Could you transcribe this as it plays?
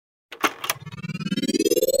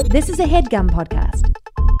This is a HeadGum podcast.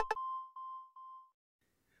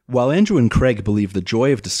 While Andrew and Craig believe the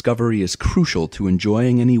joy of discovery is crucial to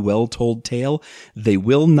enjoying any well-told tale, they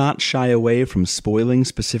will not shy away from spoiling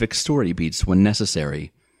specific story beats when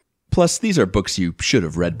necessary. Plus, these are books you should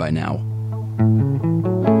have read by now.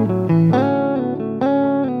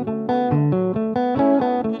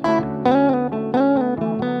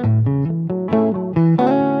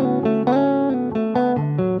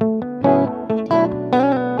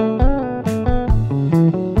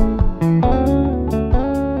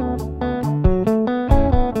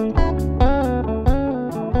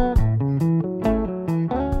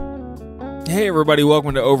 Everybody,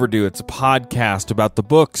 welcome to Overdue. It's a podcast about the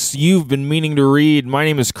books you've been meaning to read. My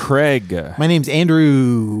name is Craig. My name's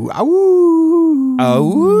Andrew. Awoo.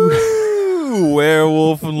 Awoo.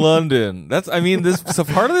 Werewolf in London. So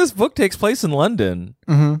part of this book takes place in London.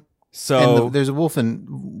 Mm-hmm. So and there's a wolf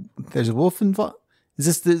in. Is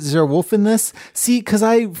there a wolf in this? See, because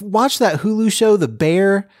I watched that Hulu show, The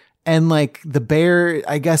Bear, and like the bear,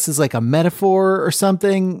 I guess, is like a metaphor or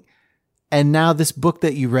something. And now this book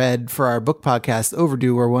that you read for our book podcast,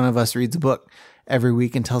 Overdue, where one of us reads a book every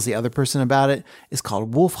week and tells the other person about it, is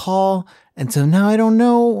called Wolf Hall. And so now I don't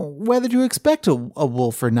know whether to expect a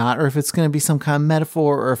wolf or not, or if it's going to be some kind of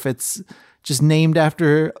metaphor, or if it's just named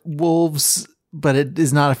after wolves, but it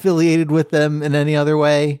is not affiliated with them in any other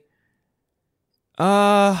way.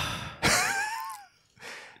 So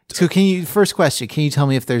first question, can you tell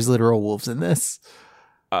me if there's literal wolves in this?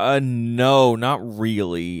 No, not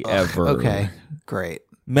really, ever. Okay, great.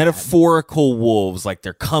 Metaphorical wolves, like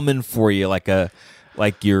they're coming for you, like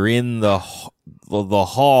you're in the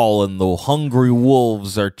hall and the hungry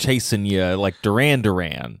wolves are chasing you, like Duran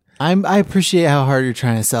Duran. I appreciate how hard you're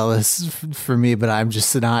trying to sell this for me, but I'm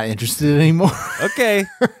just not interested anymore. Okay,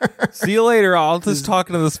 see you later. I'll just talk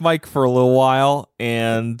into this mic for a little while,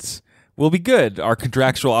 and we'll be good. Our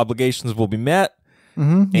contractual obligations will be met.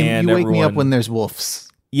 Mm-hmm. And you wake me up when there's wolves.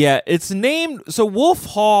 Yeah, it's named... So Wolf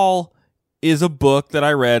Hall is a book that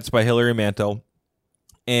I read. It's by Hilary Mantel.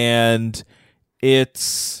 And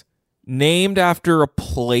it's named after a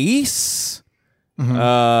place. Mm-hmm.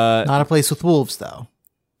 Not a place with wolves, though.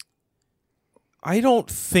 I don't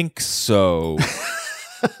think so.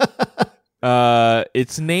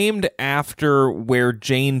 It's named after where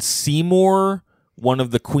Jane Seymour, one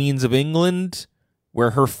of the queens of England,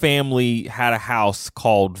 where her family had a house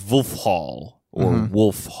called Wolf Hall. Or mm-hmm.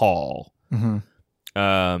 Wolf Hall.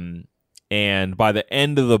 Mm-hmm. And by the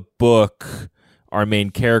end of the book, our main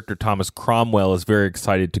character, Thomas Cromwell, is very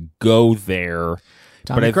excited to go there.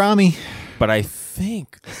 Tommy Cromie. But I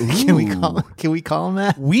think... Can we call him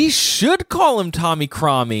that? We should call him Tommy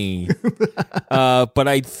Cromie. But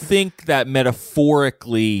I think that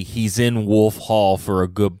metaphorically, he's in Wolf Hall for a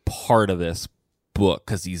good part of this book,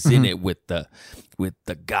 because he's in it with the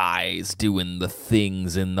guys doing the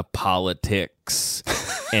things in the politics,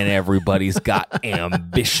 and everybody's got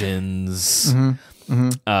ambitions,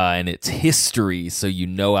 and it's history, so you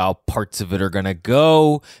know how parts of it are gonna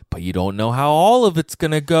go, but you don't know how all of it's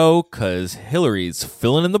gonna go, because Hilary's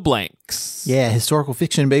filling in the blanks. Yeah, historical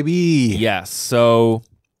fiction, baby. Yes, so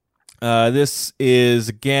this is,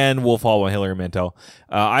 again, Wolf Hall by Hilary Mantel.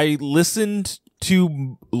 I listened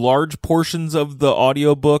to large portions of the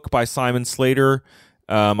audiobook by Simon Slater.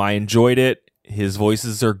 I enjoyed it. His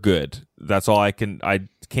voices are good. That's all I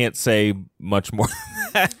can't say much more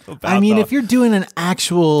than that about if you're doing an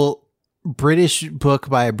actual British book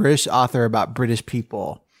by a British author about British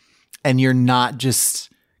people, and you're not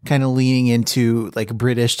just kind of leaning into like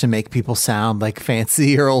British to make people sound like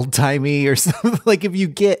fancy or old timey or something, like if you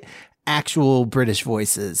get actual British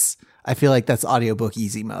voices, I feel like that's audiobook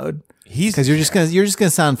easy mode. Because you're just gonna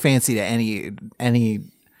sound fancy to any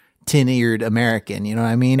tin-eared American, you know what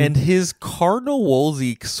I mean? And his Cardinal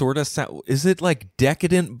Wolsey sort of sound, is it like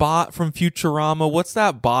Decadent Bot from Futurama? What's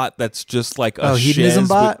that bot that's just like a Hedonism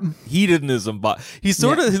Bot? Hedonism Bot.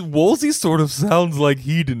 His Wolsey sort of sounds like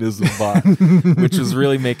Hedonism Bot, which is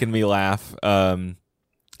really making me laugh. And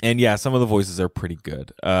yeah, some of the voices are pretty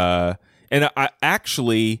good. And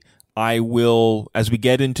I will, as we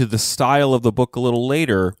get into the style of the book a little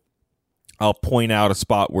later, I'll point out a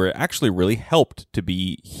spot where it actually really helped to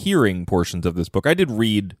be hearing portions of this book. I did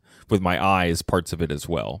read with my eyes parts of it as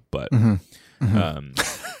well, but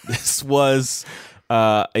this was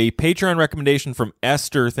a Patreon recommendation from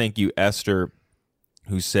Esther. Thank you, Esther.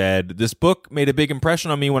 who said, "This book made a big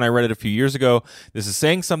impression on me when I read it a few years ago. This is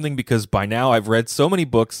saying something because by now I've read so many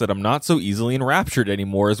books that I'm not so easily enraptured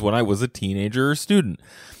anymore as when I was a teenager or student.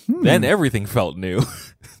 Then everything felt new."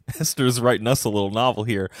 Esther's writing us a little novel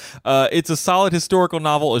here. It's a solid historical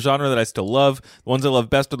novel, a genre that I still love. The ones I love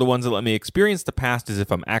best are the ones that let me experience the past as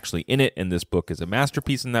if I'm actually in it, and this book is a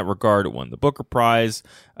masterpiece in that regard. It won the Booker Prize.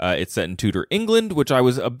 It's set in Tudor England, which I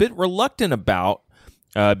was a bit reluctant about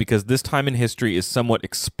because this time in history is somewhat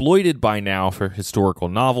exploited by now for historical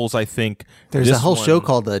novels, I think. There's a whole show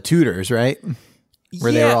called The Tudors, right?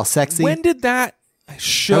 Where they were all sexy. When did that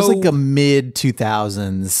show? That was like a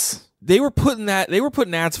mid-2000s. They were putting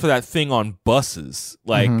ads for that thing on buses.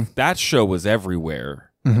 Like that show was everywhere.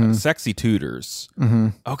 Sexy Tudors.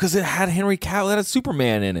 Oh, because it had Henry Cavill, it had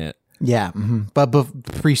Superman in it. Yeah, but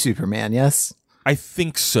pre-Superman, yes? I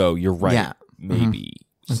think so. You're right. Yeah. Maybe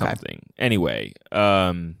something. Anyway,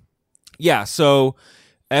 so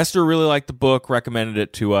Esther really liked the book, recommended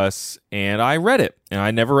it to us, and I read it. And I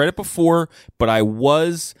never read it before, but I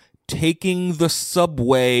was taking the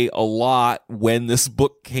subway a lot when this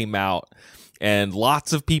book came out, and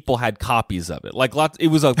lots of people had copies of it. It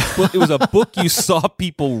was a book you saw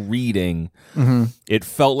people reading. It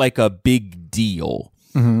felt like a big deal.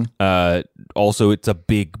 Also, it's a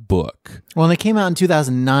big book. Well, and it came out in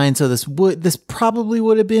 2009, so this probably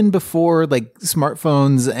would have been before like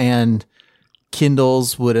smartphones and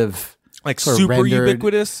Kindles would have super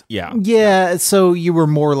ubiquitous. Yeah, so you were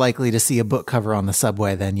more likely to see a book cover on the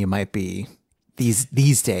subway than you might be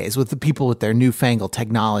these days with the people with their newfangled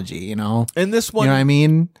technology, you know? And this one, you know what I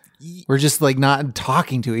mean? We're just like not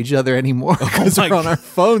talking to each other anymore because we're on our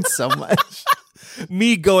phones so much.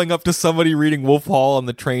 Me going up to somebody reading Wolf Hall on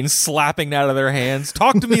the train, slapping it out of their hands.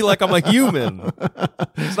 Talk to me like I'm a human.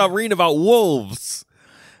 Stop reading about wolves.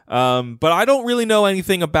 But I don't really know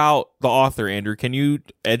anything about the author, Andrew. Can you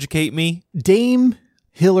educate me? Dame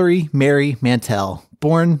Hilary Mary Mantel,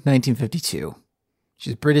 born 1952.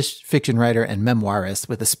 She's a British fiction writer and memoirist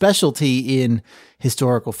with a specialty in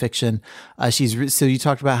historical fiction. So you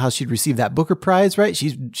talked about how she'd received that Booker Prize, right?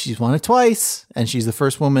 She's won it twice, and she's the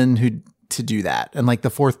first woman to do that, and like the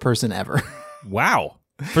fourth person ever. Wow.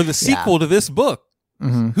 For the sequel to this book.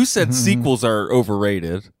 Who said sequels are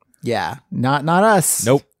overrated? Yeah, not us.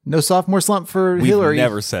 Nope. No sophomore slump for Hilary. We've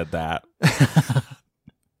never said that.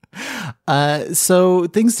 So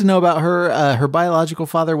things to know about her. Her biological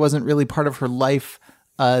father wasn't really part of her life.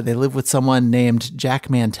 They lived with someone named Jack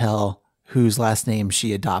Mantel, whose last name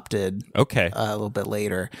she adopted a little bit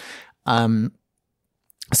later.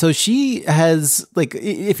 So she has, like,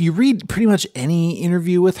 if you read pretty much any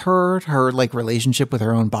interview with her like relationship with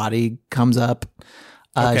her own body comes up.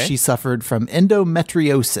 She suffered from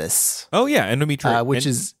endometriosis. Oh yeah, endometriosis, which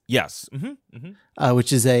is yes,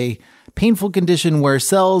 which is a painful condition where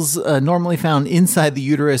cells normally found inside the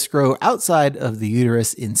uterus grow outside of the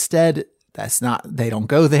uterus instead. They don't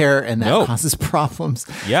go there, and that causes problems.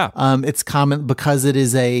 Yeah. It's common because it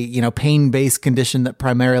is a, pain-based condition that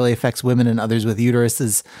primarily affects women and others with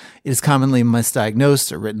uteruses. It is commonly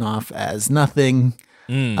misdiagnosed or written off as nothing.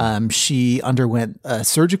 She underwent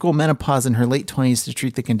surgical menopause in her late 20s to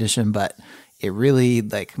treat the condition, but it really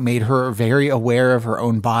made her very aware of her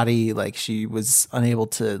own body. Like, she was unable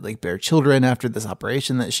to bear children after this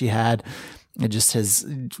operation that she had. It just has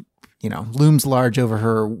looms large over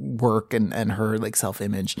her work and her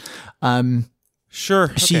self-image.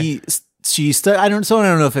 Sure. Okay. I don't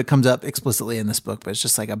know if it comes up explicitly in this book, but it's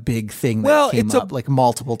just a big thing that came up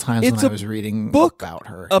multiple times when I was reading about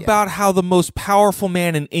her. About how the most powerful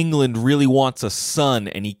man in England really wants a son,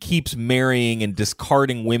 and he keeps marrying and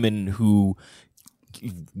discarding women who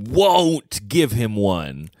won't give him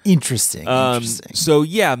one. Interesting. So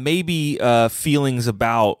yeah, maybe feelings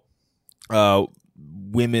about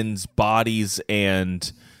women's bodies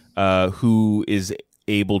and who is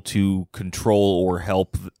able to control or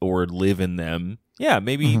help or live in them. Yeah,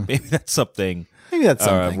 maybe that's something. Maybe that's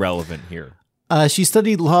something relevant here. She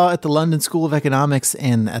studied law at the London School of Economics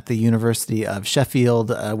and at the University of Sheffield.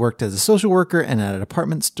 Worked as a social worker and at a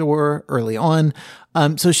department store early on.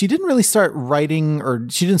 So she didn't really start writing, or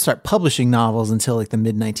she didn't start publishing novels until the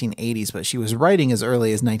mid 1980s. But she was writing as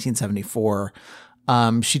early as 1974.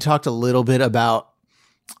 She talked a little bit about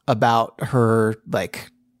her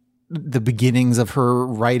the beginnings of her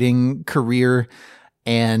writing career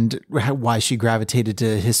and why she gravitated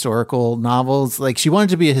to historical novels. She wanted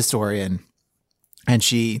to be a historian, but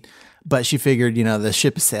she figured, the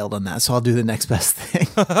ship has sailed on that, so I'll do the next best thing.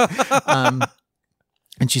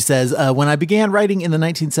 And she says, when I began writing in the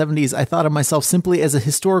 1970s, I thought of myself simply as a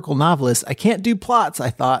historical novelist. I can't do plots,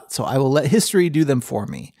 I thought, so I will let history do them for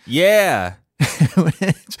me. Yeah.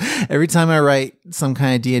 Every time I write some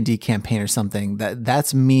kind of D&D campaign or something,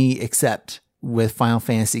 that's me, except with Final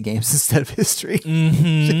Fantasy games instead of history.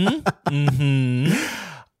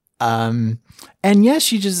 And yeah,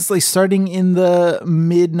 she just like starting in the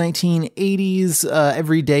mid 1980s.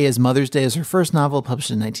 Every Day is Mother's Day is her first novel,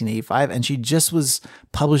 published in 1985, and she just was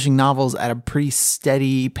publishing novels at a pretty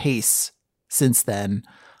steady pace since then.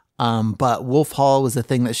 But Wolf Hall was a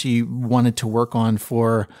thing that she wanted to work on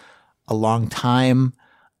for a long time.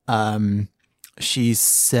 She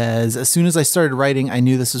says, as soon as I started writing, I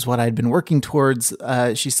knew this is what I'd been working towards.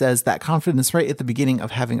 She says, that confidence right at the beginning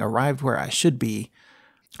of having arrived where I should be.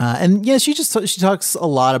 And yeah, she talks a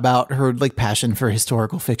lot about her like passion for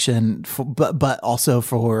historical fiction, but also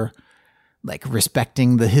for like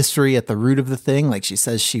respecting the history at the root of the thing. Like she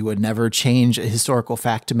says she would never change a historical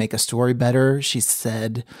fact to make a story better. She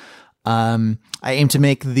said, I aim to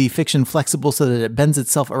make the fiction flexible so that it bends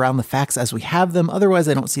itself around the facts as we have them. Otherwise,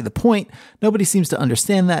 I don't see the point. Nobody seems to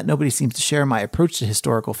understand that. Nobody seems to share my approach to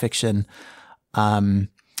historical fiction.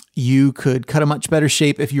 You could cut a much better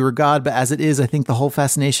shape if you were God, but as it is, I think the whole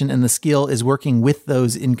fascination and the skill is working with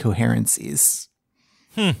those incoherencies.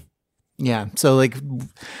 Yeah. So like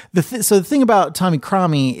the thing about Tommy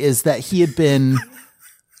Cromie is that he had been,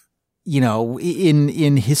 you know,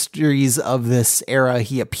 in histories of this era,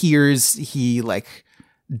 he appears, he like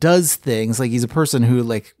does things, like he's a person who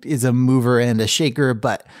like is a mover and a shaker,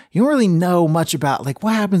 but you don't really know much about like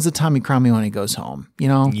what happens to Tommy Cromie when he goes home, you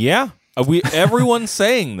know? Yeah. Everyone's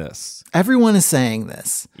saying this. Everyone is saying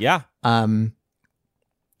this. Yeah. And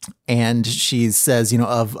she says, you know,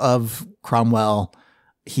 of Cromwell,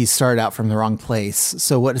 he started out from the wrong place.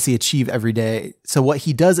 So what does he achieve every day? So what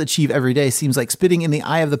he does achieve every day seems like spitting in the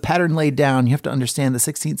eye of the pattern laid down. You have to understand the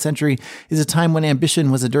 16th century is a time when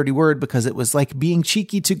ambition was a dirty word because it was like being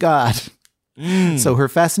cheeky to God. So her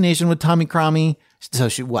fascination with Tommy Cromie. So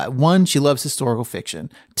she loves historical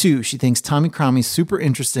fiction. 2, she thinks Tommy Cromie's super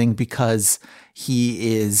interesting because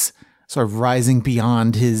he is sort of rising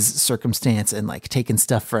beyond his circumstance and like taking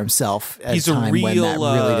stuff for himself at a time when that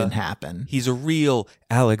really didn't happen. He's a real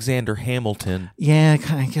Alexander Hamilton. Yeah,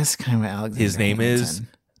 I guess kind of Alexander. His name Hamilton. is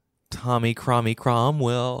Tommy Cromie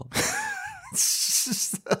Cromwell.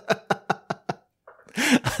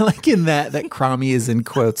 I like in that Cromie is in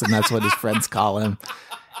quotes, and that's what his friends call him.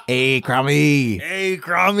 Hey, Cromie. Hey,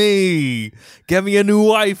 Cromie. Get me a new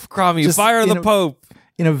wife, Cromie. Just fire the Pope.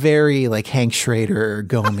 In a very like Hank Schrader,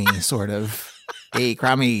 Gomi sort of. Hey,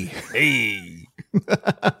 Cromie. Hey.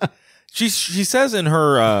 She says in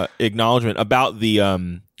her acknowledgement about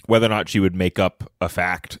the whether or not she would make up a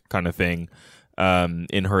fact kind of thing.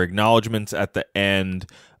 In her acknowledgments at the end,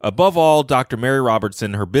 above all, Dr. Mary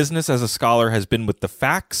Robertson, her business as a scholar has been with the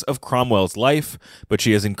facts of Cromwell's life, but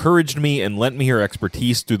she has encouraged me and lent me her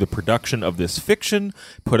expertise through the production of this fiction,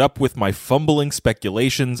 put up with my fumbling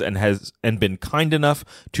speculations, and been kind enough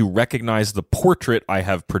to recognize the portrait I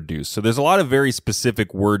have produced. So there's a lot of very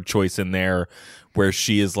specific word choice in there where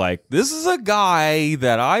she is like, this is a guy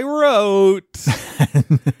that I wrote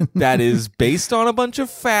that is based on a bunch of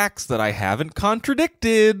facts that I haven't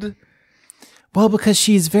contradicted. Well, because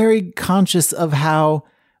she's very conscious of how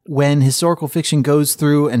when historical fiction goes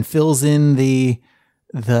through and fills in the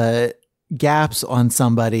gaps on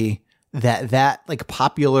somebody, that like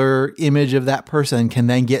popular image of that person can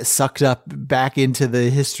then get sucked up back into the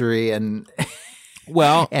history and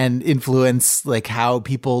and influence like how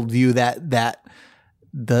people view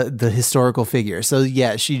the historical figure. So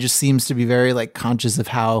yeah, she just seems to be very like conscious of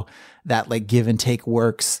how that like give and take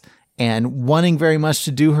works, and wanting very much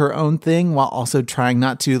to do her own thing while also trying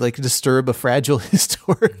not to like disturb a fragile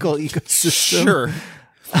historical ecosystem. Sure.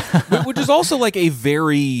 Which is also like a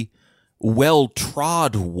very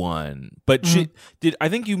well-trod one. But I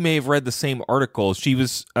think you may have read the same article. She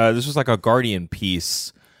was, this was like a Guardian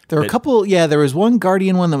piece. There were a couple, there was one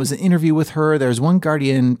Guardian one that was an interview with her. There's one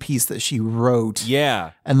Guardian piece that she wrote.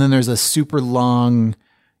 Yeah. And then there's a super long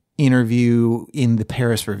interview in the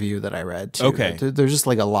Paris Review that I read too. Okay. There's just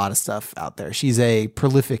like a lot of stuff out there. She's a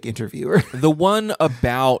prolific interviewer. The one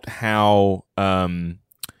about how Henry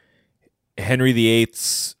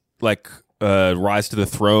VIII's like rise to the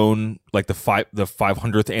throne, like the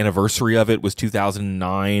 500th anniversary of it was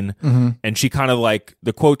 2009. Mm-hmm. And she kind of like,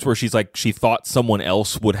 the quotes where she's like, she thought someone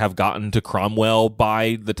else would have gotten to Cromwell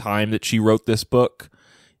by the time that she wrote this book.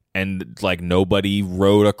 And like nobody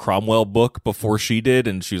wrote a Cromwell book before she did.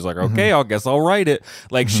 And she was like, okay, I guess I'll write it.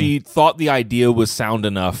 Like she thought the idea was sound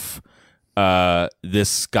enough.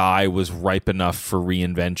 This guy was ripe enough for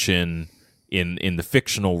reinvention in the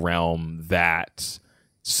fictional realm that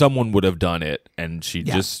someone would have done it. And she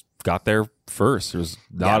just got there first. There's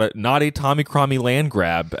not a Tommy Cromie land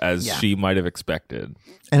grab as she might have expected.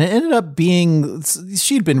 And it ended up being,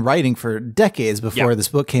 she'd been writing for decades before this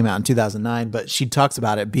book came out in 2009, but she talks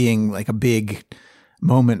about it being like a big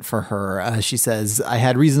moment for her. She says, I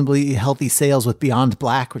had reasonably healthy sales with Beyond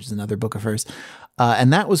Black, which is another book of hers.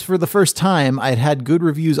 And that was for the first time. I'd had good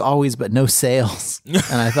reviews always, but no sales.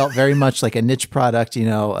 And I felt very much like a niche product,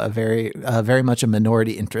 a very much a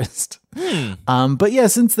minority interest. But yeah,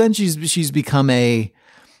 since then she's become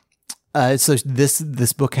so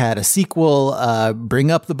this book had a sequel,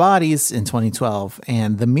 Bring Up the Bodies in 2012,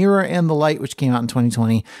 and The Mirror and the Light, which came out in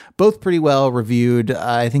 2020, both pretty well reviewed.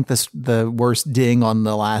 I think the worst ding on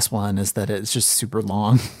the last one is that it's just super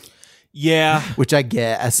long. Yeah. Which I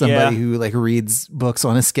get as somebody who like reads books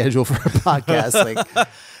on a schedule for a podcast. Like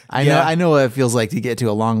I know what it feels like to get to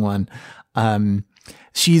a long one.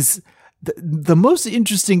 She's the most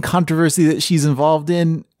interesting controversy that she's involved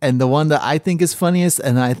in, and the one that I think is funniest,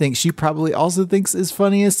 and I think she probably also thinks is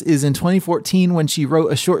funniest, is in 2014 when she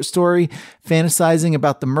wrote a short story fantasizing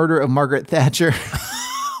about the murder of Margaret Thatcher.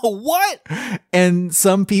 What? And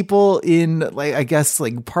some people in like, I guess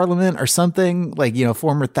like Parliament or something, like,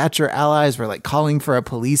 former Thatcher allies were like calling for a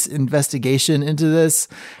police investigation into this.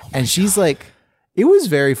 And she's like, it was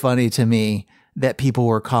very funny to me that people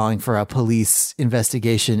were calling for a police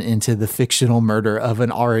investigation into the fictional murder of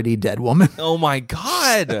an already dead woman. Oh my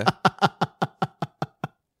God.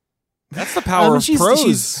 That's the power of prose.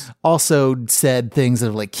 She's also said things that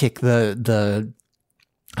have like kicked the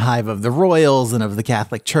hive of the royals and of the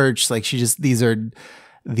Catholic Church. Like these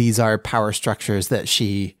are power structures that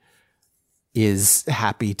she is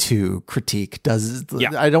happy to critique.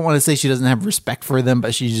 I don't want to say she doesn't have respect for them,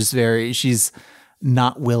 but she's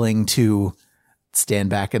not willing to stand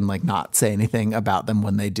back and like not say anything about them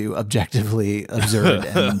when they do objectively absurd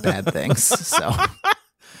and bad things. So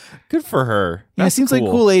good for her. Yeah, it seems like a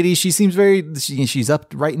cool lady. She seems she's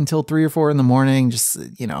up right until 3 or 4 in the morning. Just,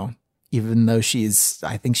 even though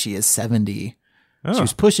I think she is 70. Oh. She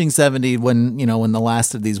was pushing 70 when the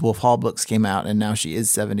last of these Wolf Hall books came out, and now she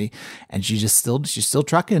is 70, and she's still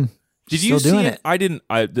trucking. Did you see it? I didn't.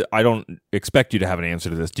 I don't expect you to have an answer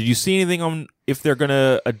to this. Did you see anything on if they're going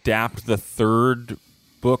to adapt the third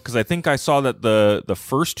book? Because I think I saw that the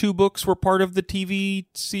first 2 books were part of the TV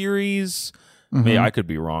series. Mm-hmm. Maybe I could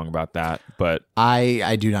be wrong about that, but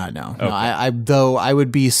I do not know. Okay. No, though I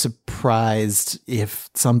would be surprised if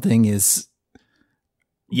something is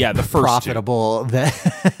the first profitable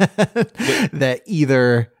that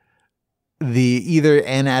either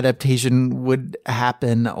an adaptation would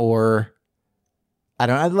happen, or I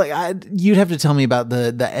don't know. You'd have to tell me about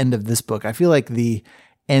the end of this book. I feel like the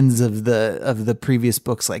ends of the previous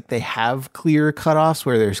books, like they have clear cutoffs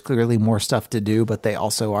where there's clearly more stuff to do, but they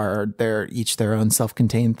also they're each their own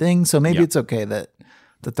self-contained thing. So maybe it's okay that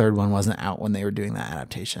the third one wasn't out when they were doing that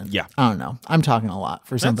adaptation. Yeah. I don't know. I'm talking a lot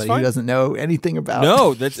for somebody who doesn't know anything about.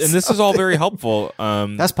 No, and this is all very helpful.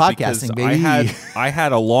 That's podcasting, baby. I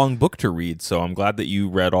had a long book to read, so I'm glad that you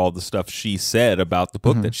read all the stuff she said about the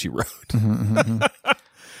book that she wrote.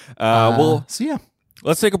 Well, so yeah.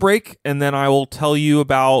 Let's take a break, and then I will tell you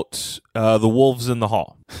about the wolves in the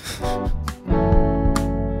hall.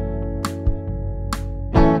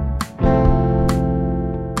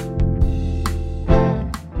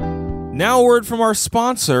 Now a word from our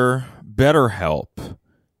sponsor, BetterHelp.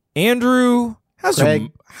 Andrew,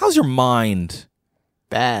 how's your mind?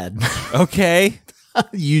 Bad. Okay.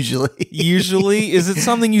 Usually. Is it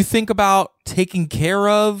something you think about taking care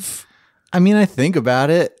of? I mean, I think about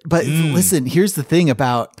it, but listen, here's the thing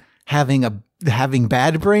about having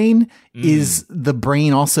bad brain is the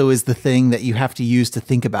brain also is the thing that you have to use to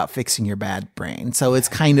think about fixing your bad brain. So it's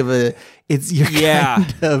kind of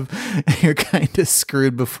you're kind of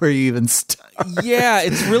screwed before you even start. Yeah,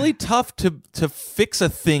 it's really tough to fix a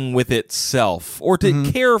thing with itself or to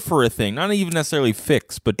care for a thing, not even necessarily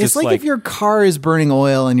fix, but just it's like if your car is burning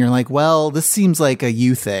oil and you're like, well, this seems like a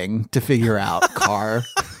you thing to figure out, car.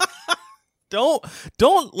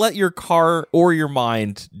 Don't let your car or your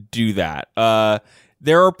mind do that.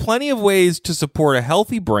 There are plenty of ways to support a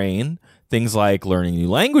healthy brain, things like learning new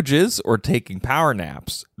languages or taking power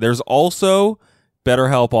naps. There's also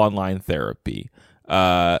BetterHelp online therapy.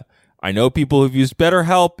 I know people who've used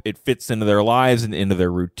BetterHelp. It fits into their lives and into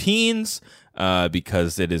their routines.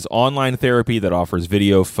 Because it is online therapy that offers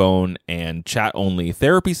video, phone, and chat-only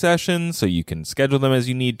therapy sessions, so you can schedule them as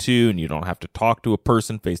you need to, and you don't have to talk to a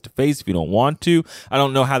person face-to-face if you don't want to. I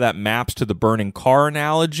don't know how that maps to the burning car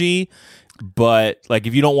analogy, but like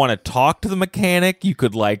if you don't want to talk to the mechanic, you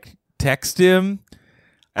could like text him.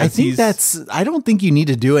 I think I don't think you need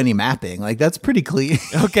to do any mapping. Like, that's pretty clean.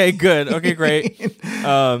 Okay, good. Okay, great.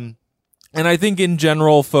 And I think in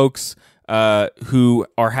general, folks who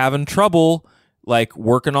are having trouble like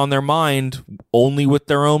working on their mind only with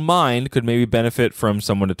their own mind could maybe benefit from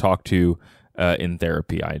someone to talk to in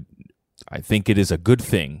therapy. I think it is a good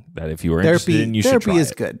thing that if you are interested in, you should try it. Therapy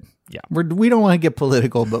is good. Yeah. We don't want to get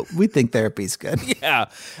political, but we think therapy is good. Yeah.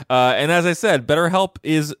 And as I said, BetterHelp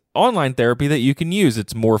is online therapy that you can use.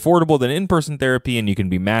 It's more affordable than in-person therapy, and you can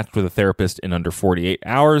be matched with a therapist in under 48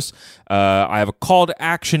 hours. I have a call to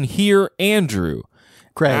action here, Andrew.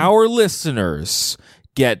 Craig. Our listeners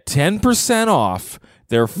get 10% off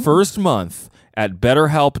their first month at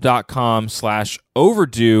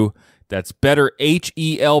betterhelp.com/overdue. That's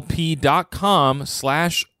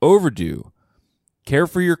betterhelp.com/overdue. Care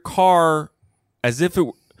for your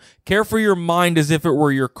mind as if it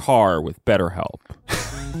were your car with BetterHelp.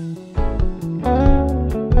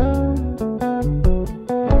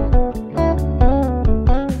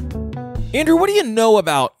 Andrew, what do you know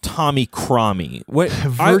about Tommy Cromie?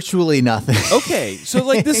 Virtually nothing. Okay, so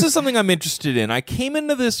like this is something I'm interested in. I came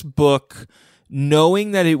into this book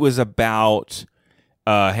knowing that it was about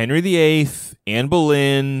Henry VIII, Anne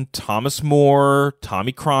Boleyn, Thomas More,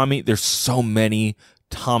 Tommy Cromie. There's so many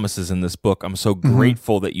Thomases in this book. I'm so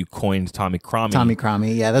grateful that you coined Tommy Cromie. Tommy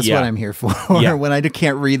Cromie. Yeah, that's what I'm here for. Yeah. When I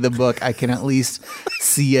can't read the book, I can at least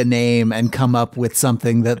see a name and come up with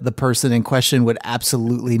something that the person in question would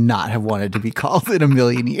absolutely not have wanted to be called in a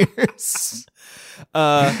million years.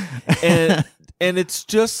 And it's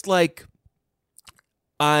just like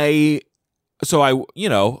I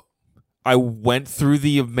went through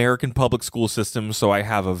the American public school system, so I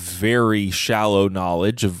have a very shallow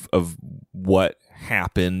knowledge of what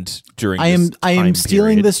happened during this time I am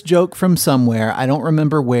stealing period. this joke from somewhere. I don't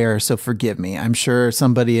remember where, so forgive me. I'm sure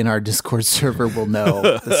somebody in our Discord server will know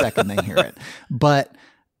the second they hear it. But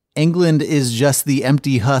England is just the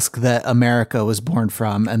empty husk that America was born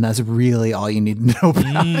from, and that's really all you need to know about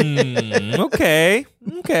it. Okay.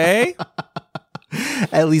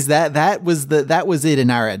 At least that was it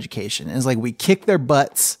in our education. It's like we kicked their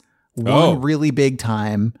butts one really big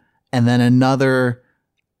time, and then another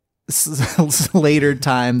later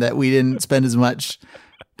time that we didn't spend as much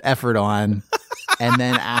effort on, and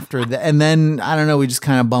then and then I don't know, we just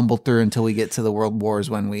kind of bumbled through until we get to the world wars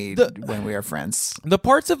when we are friends. The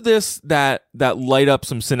parts of this that light up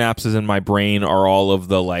some synapses in my brain are all of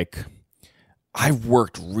the like. I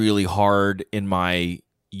worked really hard in my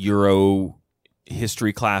Euro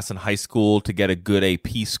history class in high school to get a good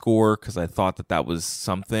AP score because I thought that was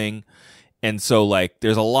something, and so like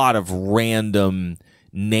there's a lot of random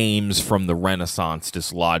names from the Renaissance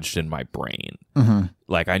dislodged in my brain.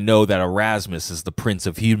 Like I know that Erasmus is the Prince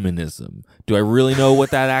of Humanism. Do I really know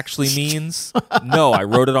what that actually means? No, I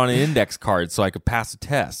wrote it on an index card so I could pass a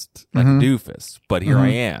test like a doofus, but here I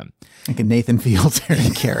am. Like a Nathan Fields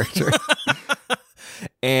character.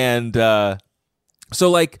 And so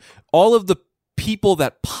like all of the people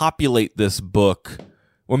that populate this book,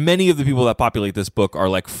 or many of the people that populate this book, are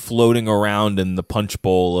like floating around in the punch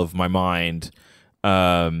bowl of my mind.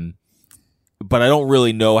 But I don't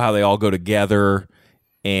really know how they all go together,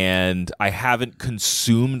 and I haven't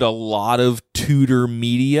consumed a lot of Tudor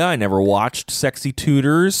media. I never watched Sexy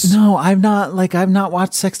Tudors. No, I've not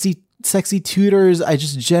watched Sexy Tudors. I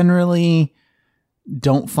just generally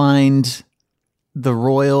don't find the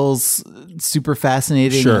royals super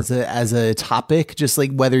fascinating as a topic, just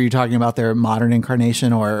like whether you're talking about their modern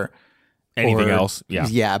incarnation or anything else.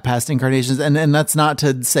 Yeah. Past incarnations. And that's not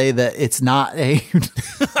to say that it's not an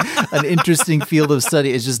interesting field of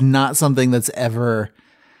study. It's just not something that's ever.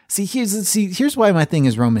 Here's why my thing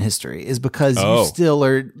is Roman history, is because you still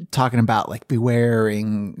are talking about like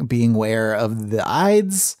being aware of the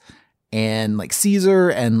Ides and like Caesar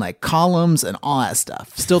and like columns and all that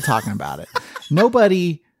stuff. Still talking about it.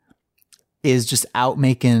 Nobody is just out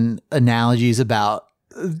making analogies about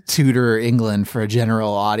Tudor England for a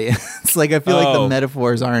general audience. Like I feel like the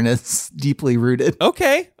metaphors aren't as deeply rooted.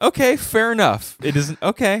 Okay, fair enough. It isn't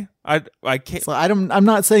okay. I can't. So I'm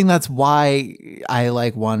not saying that's why I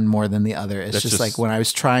like one more than the other. It's just like when I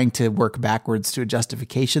was trying to work backwards to a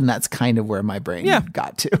justification, that's kind of where my brain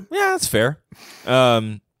got to. Yeah, that's fair.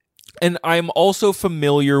 And I'm also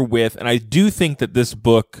familiar with, and I do think that this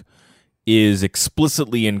book is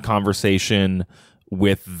explicitly in conversation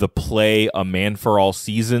with the play A Man for All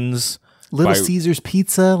Seasons. Little Caesar's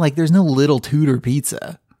Pizza? Like, there's no Little Tudor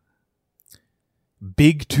Pizza.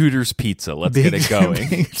 Big Tudor's Pizza. Let's get it going.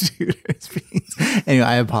 Big Tudor's Pizza. Anyway,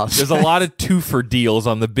 I apologize. There's a lot of two for deals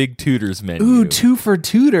on the Big Tudor's menu. Ooh, two for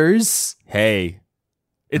Tudors. Hey,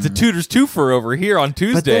 It's a Tudor's twofer over here on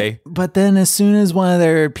Tuesday. But then as soon as one of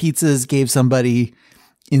their pizzas gave somebody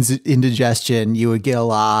indigestion, you would get a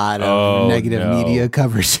lot of negative media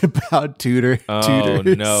coverage about Tudors.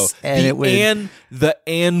 No. And the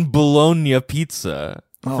Anne Bologna pizza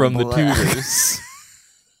from the Tudors.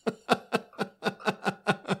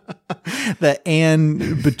 The Anne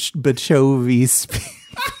Bachovi.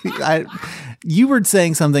 You were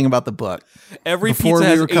saying something about the book. Every pizza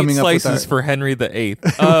has 8 slices for Henry VIII.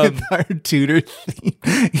 With our Tudor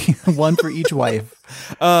theme. One for each wife.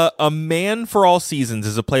 A Man for All Seasons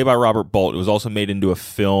is a play by Robert Bolt. It was also made into a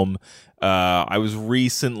film. I was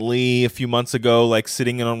recently, a few months ago, like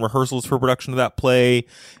sitting in on rehearsals for production of that play.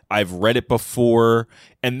 I've read it before.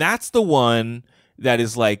 And that's the one that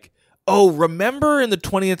is like, oh, remember in the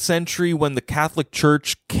 20th century when the Catholic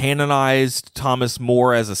Church canonized Thomas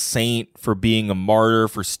More as a saint for being a martyr,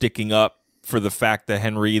 for sticking up for the fact that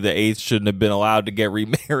Henry VIII shouldn't have been allowed to get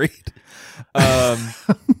remarried?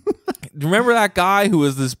 Remember that guy who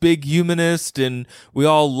was this big humanist and we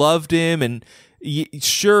all loved him? And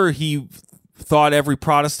sure, he thought every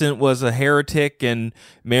Protestant was a heretic and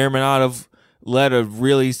may or may not have led a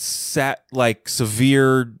really severe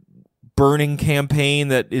burning campaign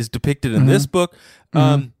that is depicted in this book.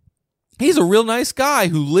 He's a real nice guy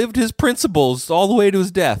who lived his principles all the way to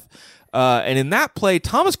his death. And in that play,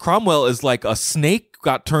 Thomas Cromwell is like a snake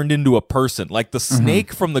got turned into a person. Like the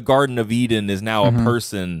snake from the Garden of Eden is now a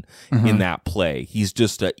person in that play. He's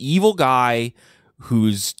just an evil guy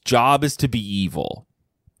whose job is to be evil.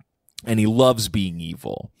 And he loves being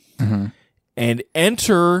evil. And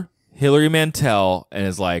enter Hilary Mantel and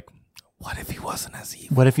is like, what if he wasn't as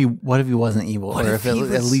evil? What if he wasn't evil? Or if at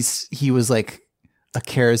least he was like a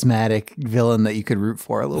charismatic villain that you could root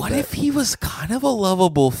for a little bit. What if he was kind of a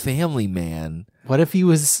lovable family man? What if he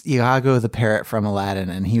was Iago the parrot from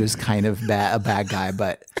Aladdin and he was kind of a bad guy,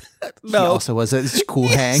 but he also was a cool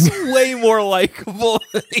hang? Way more likable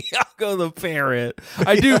than Iago the parrot.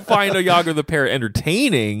 I do find Iago the parrot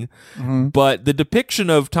entertaining, but the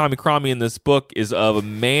depiction of Tommy Cromie in this book is of a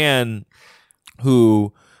man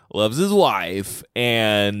who loves his wife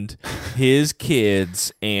and his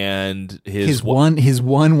kids and his one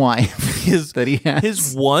wife that he has.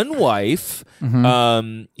 His one wife.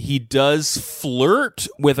 He does flirt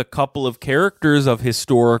with a couple of characters of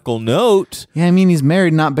historical note. Yeah, I mean, he's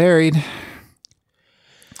married, not buried.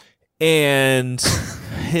 And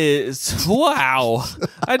wow,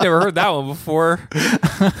 I'd never heard that one before.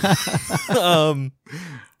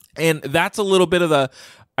 And that's a little bit of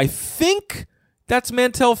I think that's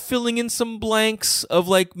Mantel filling in some blanks of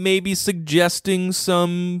like maybe suggesting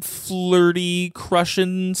some flirty,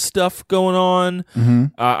 crushing stuff going on.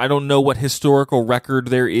 I don't know what historical record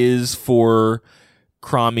there is for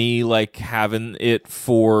Cromie like having it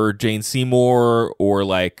for Jane Seymour, or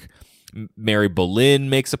like Mary Boleyn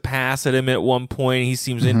makes a pass at him at one point. He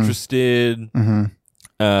seems interested.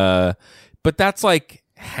 But that's like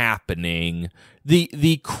happening.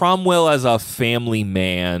 The Cromwell as a family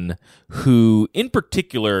man who, in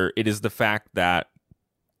particular, it is the fact that,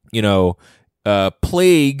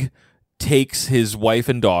 Plague takes his wife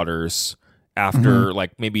and daughters after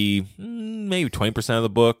like maybe 20% of the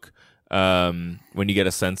book, when you get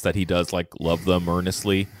a sense that he does like love them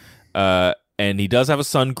earnestly. And he does have a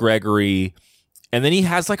son, Gregory. And then he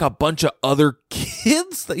has like a bunch of other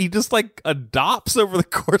kids that he just like adopts over the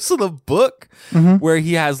course of the book, where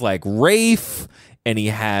he has like Rafe, and he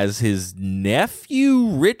has his nephew,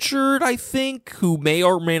 Richard, I think, who may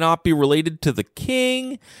or may not be related to the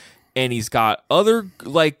king. And he's got other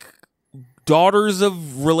like daughters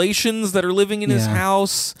of relations that are living in his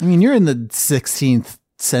house. I mean, you're in the 16th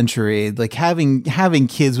century. Like having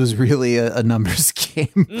kids was really a numbers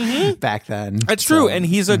game back then. That's true. And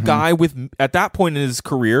he's a guy with, at that point in his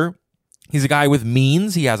career, he's a guy with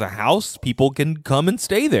means. He has a house. People can come and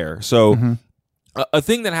stay there. So a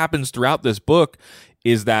thing that happens throughout this book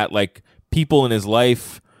is that like people in his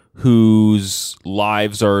life whose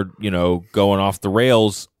lives are, going off the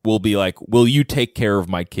rails will be like, will you take care of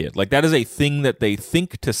my kid? Like that is a thing that they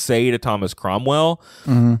think to say to Thomas Cromwell.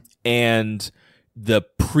 And the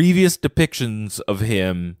previous depictions of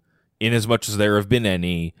him, in as much as there have been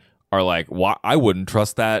any, are like, why? I wouldn't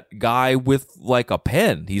trust that guy with like a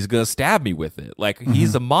pen. He's going to stab me with it. Like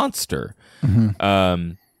he's a monster.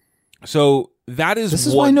 So this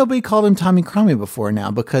is why nobody called him Tommy Cromie before now,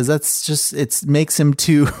 because that's just, it makes him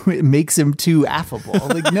too affable.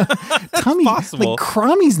 Like no, Tommy, like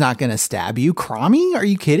Cromie's not going to stab you. Cromie? Are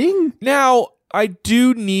you kidding? Now I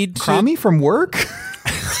do need Cromie from work.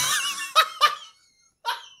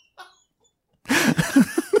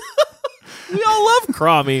 We all love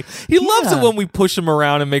Cromie. He loves it when we push him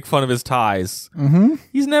around and make fun of his ties. Mm-hmm.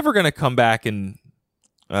 He's never going to come back and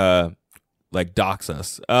dox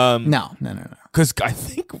us. No. Because I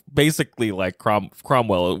think basically like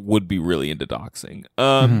Cromwell would be really into doxing.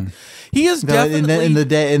 He is definitely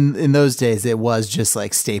in those days it was just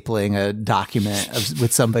like stapling a document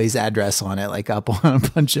with somebody's address on it, like up on a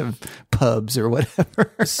bunch of pubs or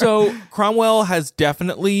whatever. So Cromwell has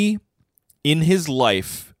definitely in his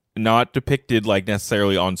life, not depicted like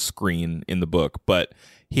necessarily on screen in the book, but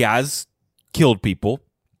he has killed people.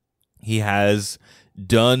 He has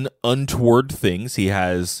done untoward things. He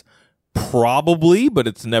has probably, but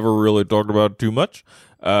it's never really talked about too much,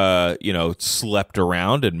 slept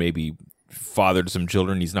around and maybe fathered some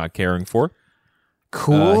children he's not caring for.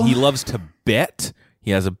 Cool. He loves to bet.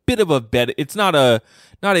 He has a bit of a bet. It's not a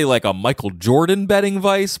like a Michael Jordan betting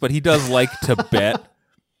vice, but he does like to bet.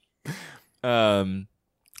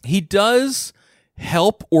 He does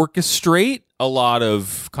help orchestrate a lot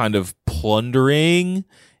of kind of plundering,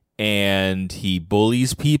 and he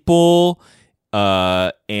bullies people,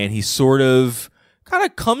 and he sort of kind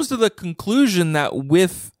of comes to the conclusion that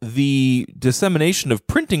with the dissemination of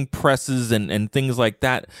printing presses and things like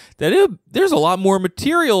that, there's a lot more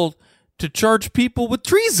material to charge people with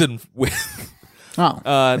treason with.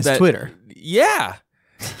 It's Twitter. Yeah.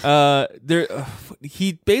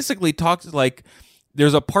 He basically talks like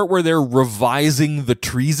there's a part where they're revising the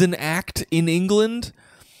Treason Act in England.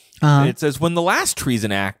 It says, when the last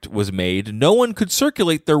Treason Act was made, no one could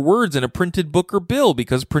circulate their words in a printed book or bill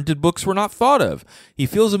because printed books were not thought of. He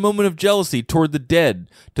feels a moment of jealousy toward the dead,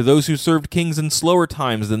 to those who served kings in slower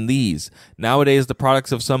times than these. Nowadays, the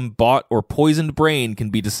products of some bought or poisoned brain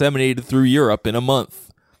can be disseminated through Europe in a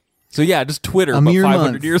month. So yeah, just Twitter, but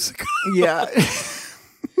 500 years ago. Yeah.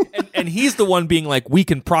 and he's the one being like, we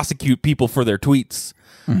can prosecute people for their tweets.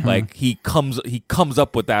 Mm-hmm. Like he comes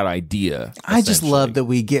up with that idea. I just love that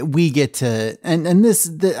we get to and this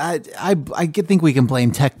I think we can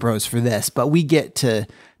blame tech bros for this, but we get to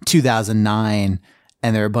 2009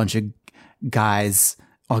 and there are a bunch of guys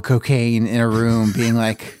on cocaine in a room being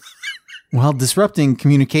like, well, disrupting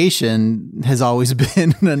communication has always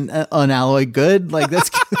been an unalloyed good. Like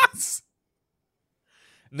that's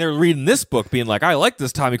and they're reading this book being like, I like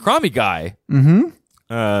this Tommy Cromie guy. Mm-hmm.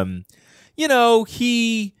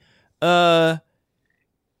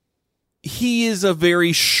 He is a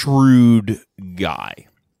very shrewd guy.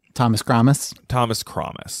 Thomas Cromis.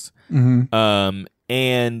 Mm-hmm.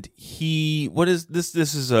 And what is this?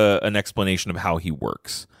 This is an explanation of how he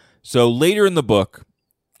works. So later in the book,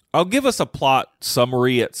 I'll give us a plot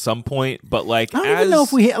summary at some point, but like, I don't even know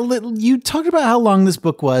if you talked about how long this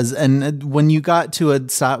book was, and when you get to a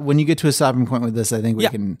stopping point with this, I think we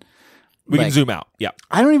can zoom out. Yeah.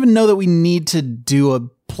 I don't even know that we need to do a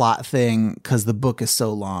plot thing because the book is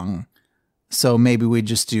so long. So maybe we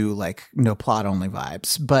just do like no plot only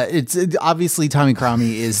vibes, but it's obviously Tommy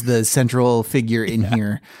Cromie is the central figure in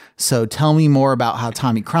here. So tell me more about how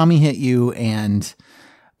Tommy Cromie hit you. And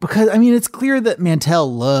because I mean, it's clear that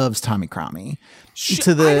Mantel loves Tommy Cromie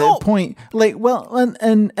to the point like, well,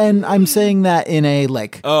 and I'm saying that in a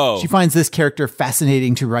like, she finds this character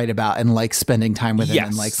fascinating to write about and likes spending time with him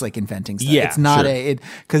and likes like inventing stuff. Yeah, it's not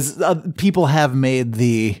because people have made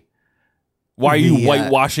the, why are you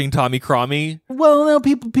whitewashing Tommy Cromie? Well, no,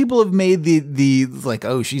 people have made the like,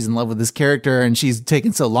 oh, she's in love with this character and she's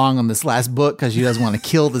taken so long on this last book because she doesn't want to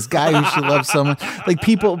kill this guy who she loves so much. Like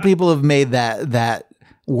people have made that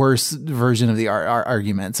worse version of the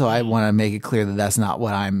argument. So I want to make it clear that that's not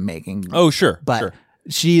what I'm making. Oh, sure. But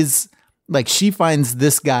she's like, she finds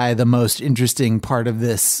this guy the most interesting part of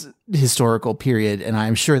this historical period. And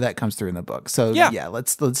I'm sure that comes through in the book. So yeah,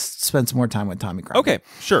 let's spend some more time with Tommy Cromie. Okay,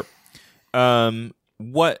 sure. There's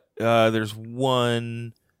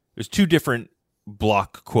two different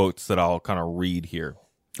block quotes that I'll kind of read here.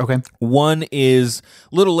 Okay. One is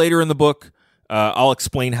a little later in the book. I'll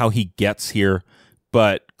explain how he gets here,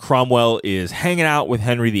 but Cromwell is hanging out with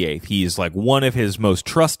Henry VIII. He's like one of his most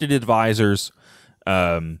trusted advisors.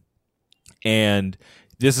 And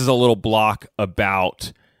this is a little block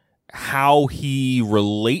about how he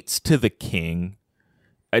relates to the king.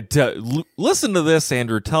 Listen to this,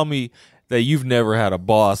 Andrew. Tell me that you've never had a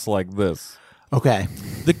boss like this. Okay.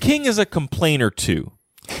 The king is a complainer too.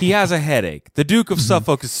 He has a headache. The Duke of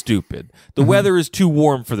Suffolk is stupid. The weather is too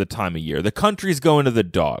warm for the time of year. The country's going to the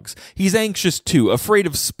dogs. He's anxious too, afraid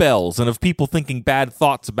of spells and of people thinking bad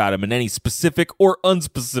thoughts about him in any specific or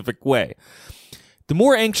unspecific way. The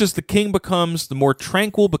more anxious the king becomes, the more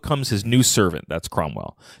tranquil becomes his new servant. That's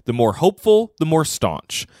Cromwell. The more hopeful, the more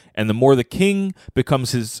staunch. And the more the king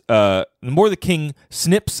becomes the more the king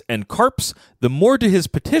snips and carps, the more do his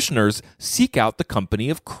petitioners seek out the company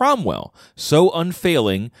of Cromwell, so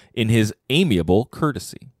unfailing in his amiable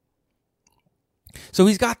courtesy. So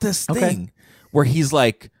he's got this thing where he's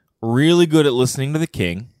like really good at listening to the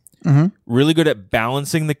king, really good at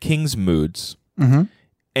balancing the king's moods.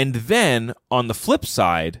 And then on the flip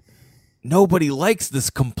side, nobody likes this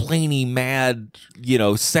complaining, mad,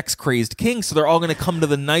 sex-crazy king, so they're all going to come to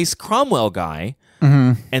the nice Cromwell guy,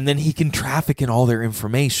 and then he can traffic in all their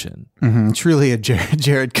information. Truly a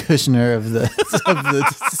Jared Kushner of the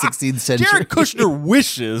 16th century. Jared Kushner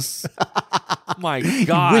wishes. My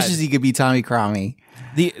God. He wishes he could be Tommy Cromie.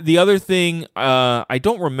 The other thing, I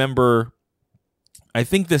don't remember. I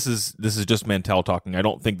think this is just Mantel talking. I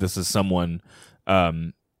don't think this is someone,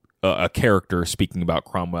 a character speaking about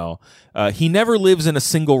Cromwell. He never lives in a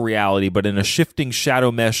single reality, but in a shifting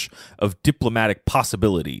shadow mesh of diplomatic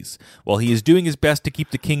possibilities. While he is doing his best to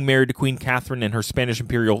keep the king married to Queen Catherine and her Spanish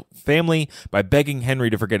imperial family by begging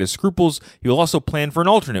Henry to forget his scruples, he will also plan for an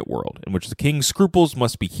alternate world in which the king's scruples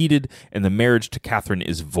must be heeded and the marriage to Catherine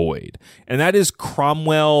is void. And that is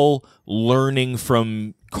Cromwell learning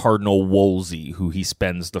from Cardinal Wolsey, who he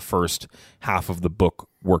spends the first half of the book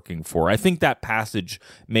working for. I think that passage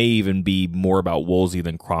may even be more about Wolsey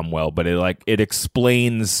than Cromwell, but it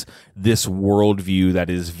explains this worldview that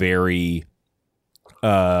is very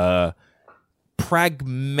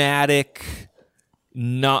pragmatic,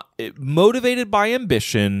 not motivated by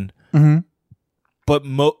ambition, but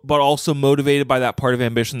also motivated by that part of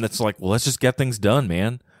ambition that's like, well, let's just get things done,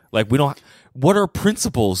 man. Like, what are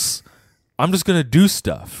principles? I'm just going to do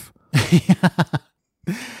stuff.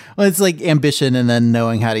 Well, it's like ambition and then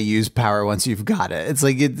knowing how to use power once you've got it. It's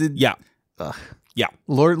like, yeah. Yeah.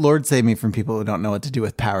 Lord save me from people who don't know what to do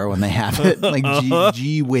with power when they have it. Like,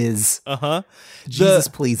 gee whiz. Jesus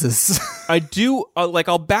pleases. I do,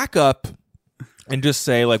 I'll back up and just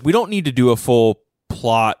say, we don't need to do a full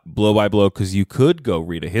plot blow by blow because you could go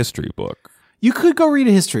read a history book. You could go read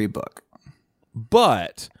a history book.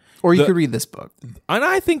 But... Or you could read this book. And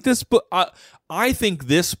I think this book,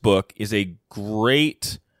 is a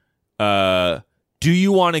great. Do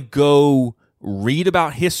you want to go read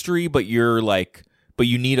about history, but you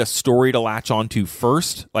need a story to latch onto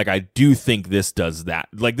first? I do think this does that.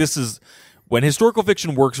 This is when historical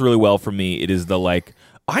fiction works really well for me. It is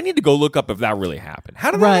I need to go look up if that really happened.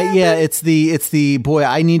 How did that happen? Yeah, it's the boy.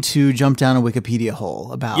 I need to jump down a Wikipedia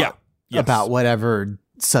hole about whatever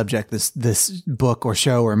subject this book or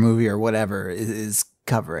show or movie or whatever is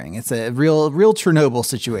covering. It's a real Chernobyl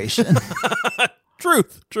situation. True.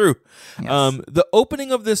 Yes. The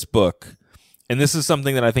opening of this book, and this is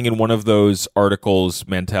something that I think in one of those articles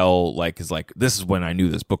Mantel is this is when I knew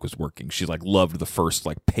this book was working. She loved the first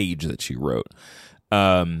page that she wrote.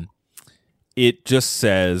 It just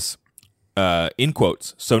says in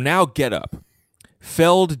quotes, "So now get up.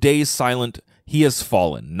 Felled, days silent, he has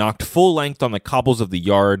fallen, knocked full length on the cobbles of the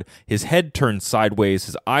yard, his head turned sideways,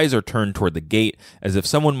 his eyes are turned toward the gate, as if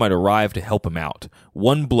someone might arrive to help him out.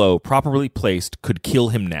 One blow, properly placed, could kill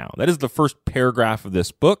him now." That is the first paragraph of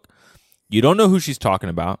this book. You don't know who she's talking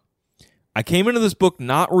about. I came into this book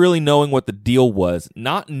not really knowing what the deal was,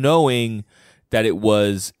 not knowing that it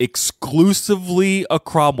was exclusively a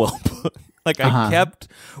Cromwell book. I kept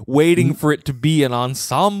waiting for it to be an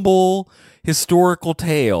ensemble historical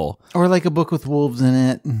tale, or a book with wolves in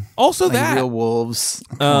it. Also, that real wolves.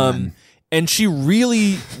 And she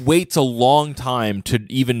really waits a long time to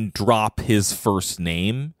even drop his first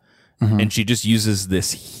name, and she just uses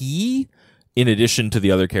this he in addition to the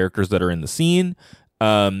other characters that are in the scene.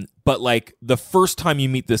 But the first time you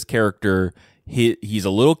meet this character, he's a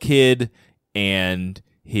little kid, and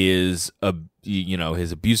his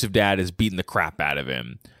abusive dad is beating the crap out of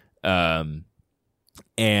him,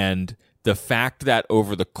 and the fact that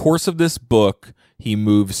over the course of this book, he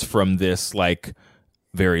moves from this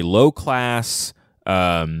very low class,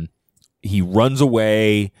 he runs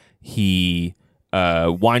away, he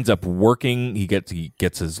winds up working, he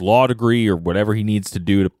gets his law degree or whatever he needs to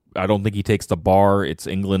do. I don't think he takes the bar. It's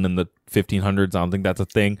England in the 1500s. I don't think that's a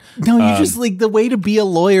thing. No, you just the way to be a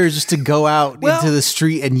lawyer is just to go out into the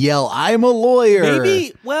street and yell, "I'm a lawyer."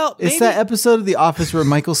 Maybe it's that episode of The Office where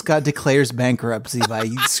Michael Scott declares bankruptcy by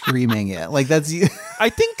screaming it. That's. I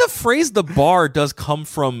think the phrase "the bar" does come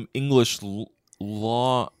from English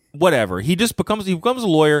law. Whatever. He becomes a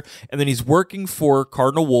lawyer, and then he's working for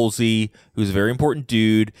Cardinal Wolsey, who's a very important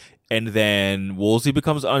dude. And then Wolsey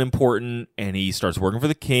becomes unimportant, and he starts working for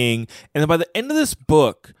the king. And then by the end of this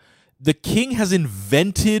book, the king has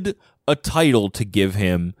invented a title to give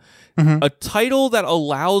him, a title that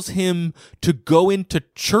allows him to go into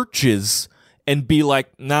churches and be like,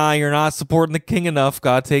 nah, you're not supporting the king enough.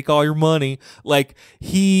 Gotta take all your money. Like,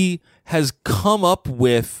 he has come up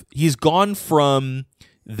with, he's gone from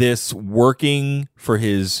this working for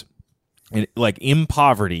his, like, in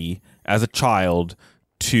poverty as a child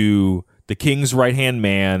to the king's right-hand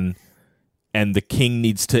man, and the king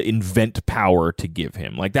needs to invent power to give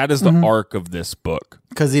him. Like, that is the arc of this book.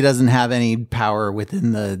 Because he doesn't have any power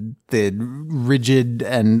within the rigid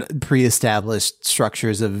and pre-established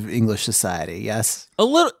structures of English society, yes? A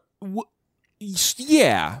little,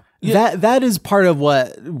 yeah. That is part of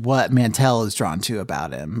what Mantel is drawn to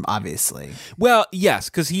about him, obviously. Well, yes,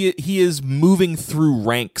 because he is moving through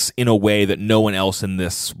ranks in a way that no one else in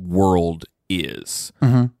this world is.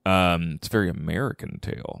 It's a very American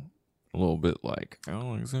tale. A little bit like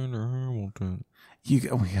Alexander Hamilton.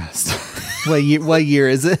 Yes. What year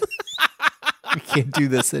is it? We can't do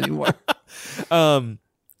this anymore.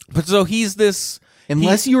 But so he's this.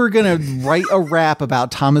 Unless you were going to write a rap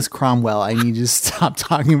about Thomas Cromwell, I need you to stop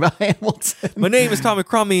talking about Hamilton. My name is Thomas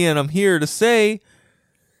Cromwell, and I'm here to say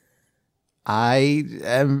I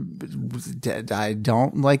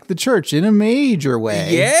don't like the church in a major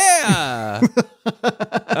way. Yeah.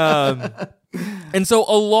 And so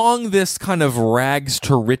along this kind of rags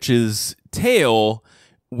to riches tale,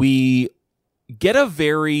 we get a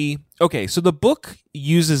very... Okay, so the book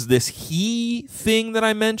uses this he thing that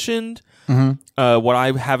I mentioned, what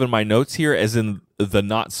I have in my notes here, as in the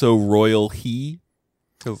not-so-royal he.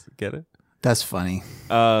 Get it? That's funny.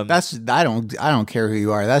 I don't care who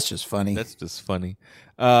you are. That's just funny. That's just funny.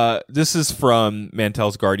 This is from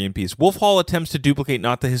Mantel's Guardian piece. Wolf Hall attempts to duplicate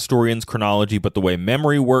not the historian's chronology, but the way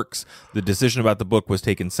memory works. The decision about the book was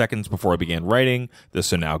taken seconds before I began writing the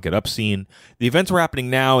So Now Get Up scene. The events were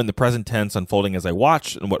happening now in the present tense, unfolding as I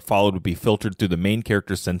watched, and what followed would be filtered through the main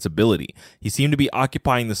character's sensibility. He seemed to be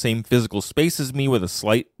occupying the same physical space as me with a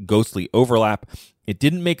slight ghostly overlap. It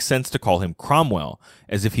didn't make sense to call him Cromwell,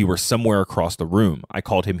 as if he were somewhere across the room. I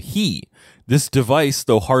called him he. This device,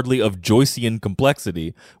 though hardly of Joycean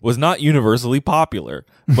complexity, was not universally popular.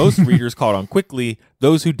 Most readers caught on quickly.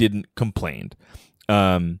 Those who didn't complained.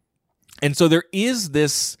 And so there is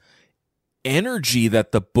this energy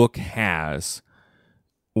that the book has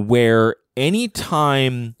where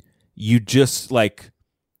anytime you just like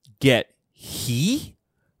get he,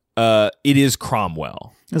 it is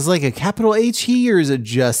Cromwell. Is like a capital H he, or is it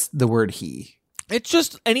just the word he? It's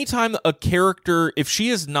just anytime a character, if she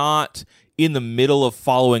is not in the middle of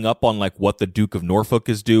following up on like what the Duke of Norfolk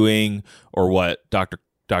is doing or what Dr.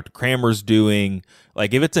 Cramer's doing,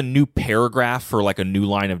 like if it's a new paragraph for like a new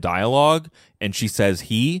line of dialogue and she says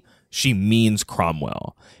he, she means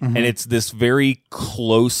Cromwell. And it's this very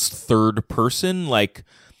close third person. Like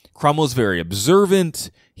Cromwell's very observant.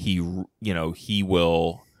 He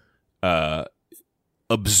will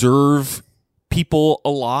observe people a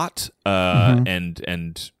lot,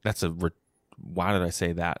 and that's why did I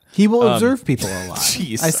say that? He will observe people a lot.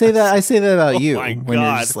 Jesus. I say that about you my when you're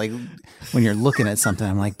God. just like when you're looking at something.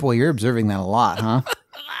 I'm like, boy, you're observing that a lot, huh?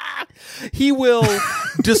 He will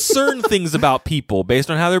discern things about people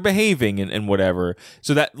based on how they're behaving and whatever.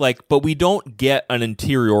 So that but we don't get an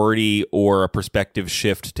interiority or a perspective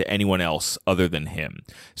shift to anyone else other than him.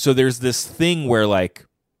 So there's this thing where like,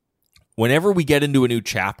 whenever we get into a new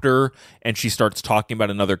chapter and she starts talking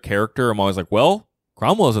about another character, I'm always like, well,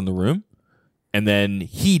 Cromwell's in the room. And then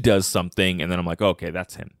he does something, and then I'm like, okay,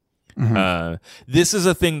 that's him. This is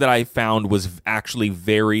a thing that I found was actually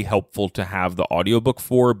very helpful to have the audiobook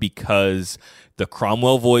for, because the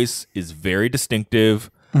Cromwell voice is very distinctive.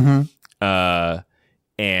 And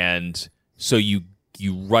so you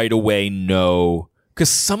right away know, because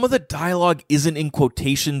some of the dialogue isn't in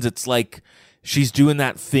quotations. It's like she's doing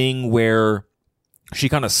that thing where she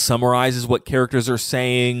kind of summarizes what characters are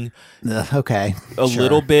saying. Okay. A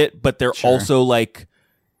little bit, but they're also like,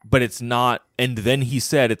 but it's not. And then he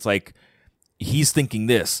said, it's like, he's thinking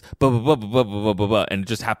this, blah, blah, blah, blah, blah, blah, blah, blah, and it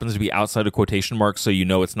just happens to be outside of quotation marks, so you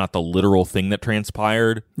know it's not the literal thing that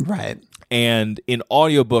transpired. Right. And in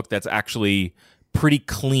audiobook, that's actually pretty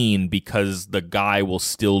clean because the guy will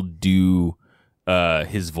still do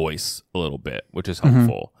his voice a little bit, which is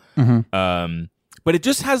helpful. But it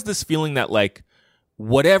just has this feeling that like,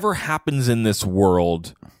 whatever happens in this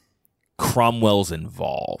world, Cromwell's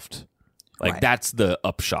involved. Like that's the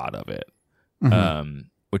upshot of it,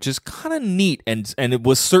 which is kind of neat, and it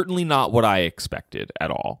was certainly not what I expected at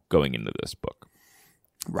all going into this book.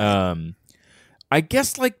 Right. I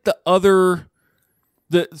guess like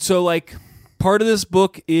so like part of this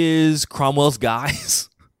book is Cromwell's guys.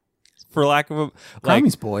 for lack of a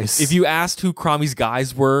Cromie's boys. If you asked who Cromie's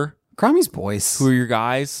guys were, Cromie's boys. who are your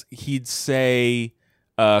guys, he'd say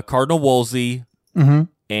Cardinal Wolsey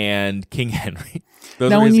and King Henry.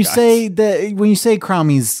 Those now, are when his you guys. when you say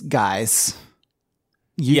Cromie's guys,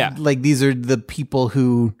 like these are the people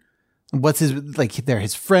who. What's his like? They're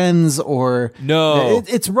his friends, or no?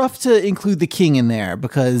 It's rough to include the king in there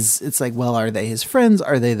because it's like, well, are they his friends?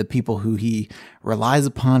 Are they the people who he relies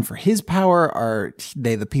upon for his power? Are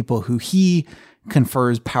they the people who he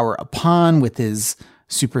confers power upon with his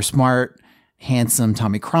super smart, handsome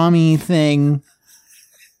Tommy Cromie thing?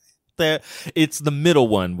 It's the middle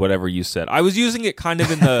one, whatever you said. I was using it kind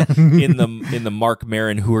of in the in the Mark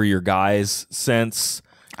Maron "Who are your guys" sense.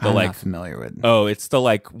 I'm not familiar with. Oh, it's the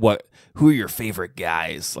who are your favorite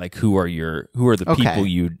guys? Like who are the people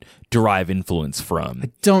you derive influence from? I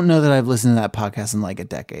don't know that I've listened to that podcast in like a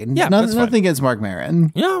decade. Yeah, nothing against Mark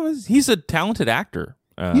Maron. Yeah, he's a talented actor.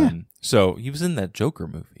 So he was in that Joker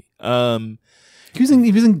movie. He was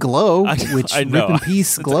in Glow, which I know. rip in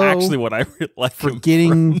peace That's Glow. actually what I really like for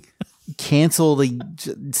getting canceled a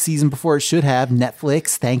season before it should have.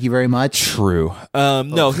 Netflix, thank you very much. True.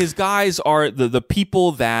 No, his guys are the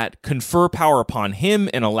people that confer power upon him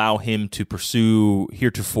and allow him to pursue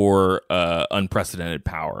heretofore unprecedented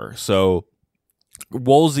power. So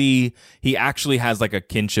Wolsey, he actually has like a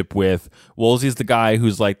kinship with. Wolsey's the guy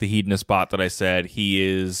who's like the hedonist bot that I said.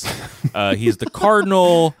 He's the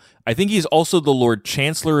cardinal. I think he's also the Lord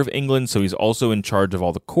Chancellor of England, so he's also in charge of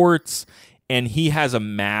all the courts. And he has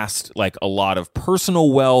amassed like a lot of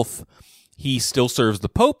personal wealth. He still serves the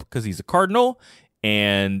Pope because he's a cardinal.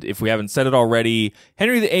 And if we haven't said it already,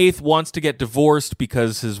 Henry VIII wants to get divorced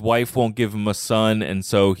because his wife won't give him a son. And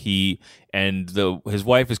so his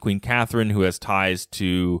wife is Queen Catherine, who has ties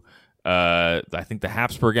to I think the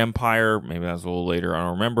Habsburg Empire. Maybe that's a little later. I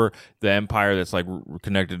don't remember. The empire that's like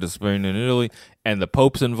connected to Spain and Italy. And the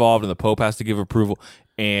Pope's involved, and the Pope has to give approval.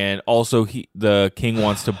 And also, the king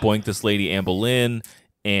wants to boink this lady Anne Boleyn,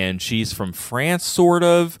 and she's from France, sort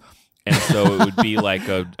of. And so it would be like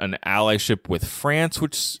an allyship with France,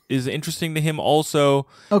 which is interesting to him also.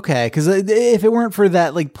 Okay, because if it weren't for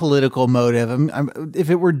that like political motive, if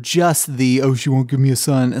it were just she won't give me a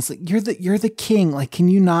son, it's like you're the king. Like, can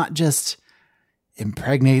you not just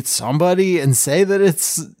impregnate somebody and say that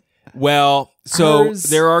it's so hers?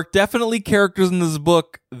 There are definitely characters in this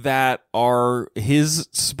book that are his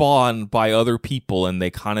spawn by other people, and they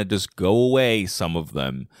kind of just go away. Some of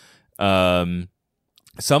them,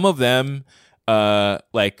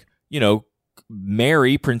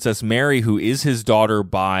 Mary, Princess Mary, who is his daughter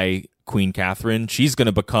by Queen Catherine, she's going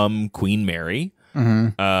to become Queen Mary.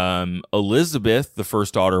 Mm-hmm. Elizabeth, the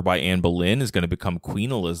first daughter by Anne Boleyn, is going to become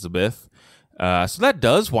Queen Elizabeth. So that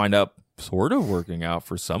does wind up sort of working out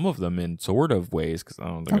for some of them in sort of ways, because I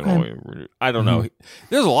don't think I don't know.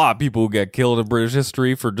 There's a lot of people who get killed in British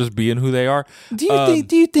history for just being who they are. Do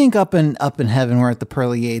you think up in heaven, we're at the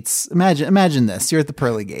pearly gates? Imagine this: you're at the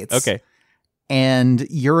pearly gates, okay, and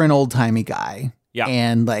you're an old timey guy, yeah,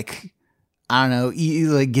 and like I don't know,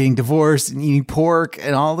 getting divorced and eating pork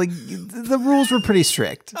and all. Like the rules were pretty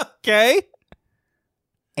strict, okay.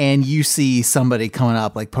 And you see somebody coming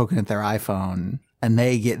up like poking at their iPhone, and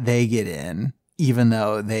they get in, even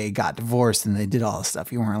though they got divorced and they did all the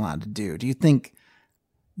stuff you weren't allowed to do. Do you think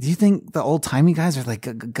the old timey guys are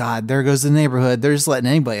like, God, there goes the neighborhood. They're just letting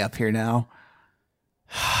anybody up here now?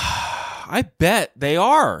 I bet they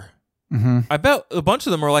are. Mm-hmm. I bet a bunch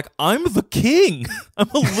of them are like, I'm the king. I'm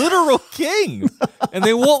a literal king. And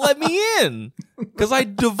they won't let me in because I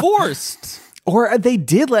divorced. Or they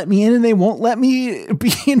did let me in and they won't let me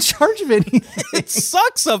be in charge of anything. It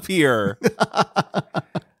sucks up here.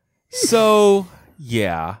 So,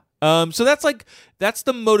 yeah. So that's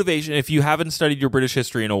the motivation. If you haven't studied your British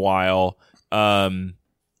history in a while, King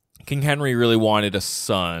Henry really wanted a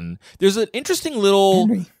son. There's an interesting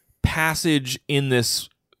little passage in this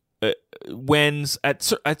when at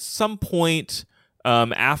some point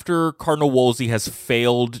after Cardinal Wolsey has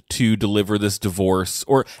failed to deliver this divorce,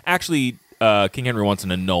 or actually King Henry wants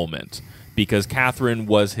an annulment because Catherine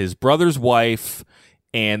was his brother's wife,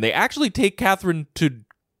 and they actually take Catherine to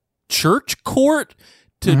church court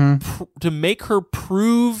to make her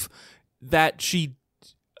prove that she.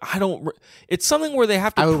 It's something where they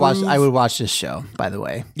have to. I would watch this show, by the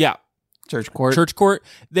way. Yeah, church court.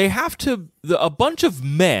 They have to. A bunch of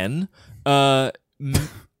men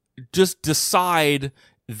just decide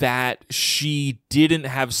that she didn't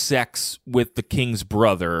have sex with the king's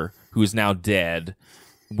brother, who is now dead.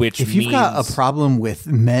 Which if you've got a problem with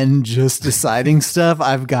men just deciding stuff,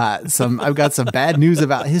 I've got some bad news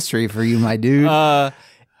about history for you, my dude.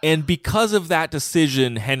 And because of that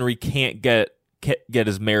decision, Henry can't get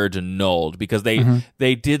his marriage annulled because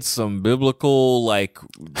they did some biblical, like,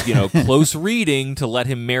 close reading to let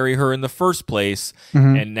him marry her in the first place.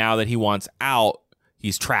 And now that he wants out,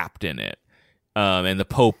 he's trapped in it. And the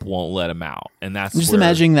Pope won't let him out. And that's just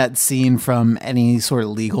imagining that scene from any sort of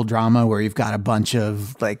legal drama where you've got a bunch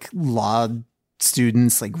of like law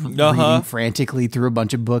students like reading frantically through a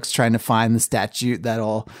bunch of books trying to find the statute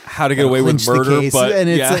that'll how to get away with murder, but and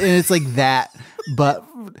it's like that, but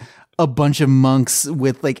a bunch of monks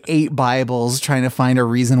with like 8 Bibles trying to find a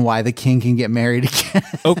reason why the king can get married again.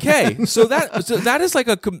 Okay, so that is like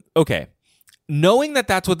okay. Knowing that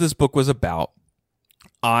that's what this book was about,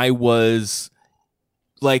 I was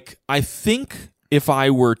like, I think if I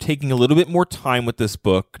were taking a little bit more time with this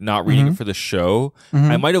book, not reading it for the show,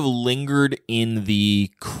 I might have lingered in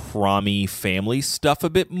the Cromie family stuff a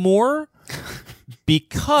bit more,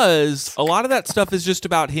 because a lot of that stuff is just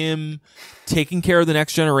about him taking care of the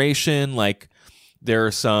next generation. Like, there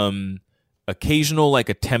are some occasional like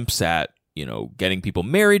attempts at, getting people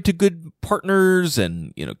married to good partners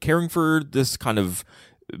and, caring for this kind of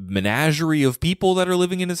menagerie of people that are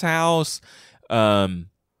living in his house.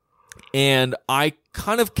 And I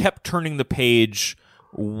kind of kept turning the page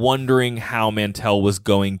wondering how Mantel was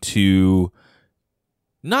going to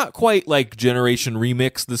not quite like Generation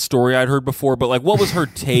Remix the story I'd heard before, but like what was her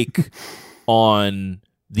take on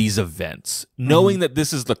these events, knowing that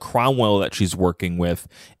this is the Cromwell that she's working with.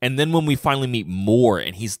 And then when we finally meet Moore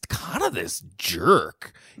and he's kind of this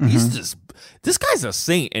jerk, he's just, this guy's a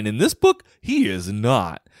saint. And in this book, he is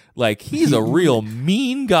not. Like, he's a real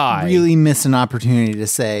mean guy. Really missed an opportunity to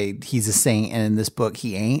say he's a saint, and in this book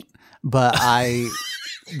he ain't. But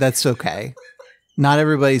that's okay. Not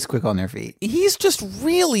everybody's quick on their feet. He's just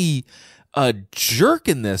really a jerk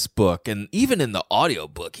in this book, and even in the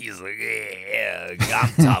audiobook, he's like, "Yeah,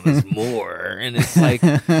 I'm Thomas More," and it's like,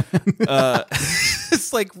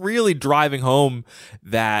 it's like really driving home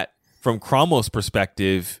that from Cromwell's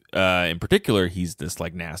perspective, in particular, he's this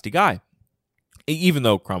like nasty guy. Even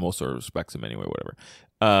though Cromwell sort of respects him anyway, whatever.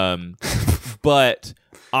 But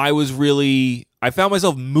I found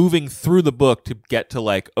myself moving through the book to get to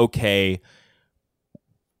like, okay,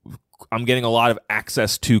 I'm getting a lot of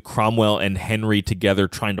access to Cromwell and Henry together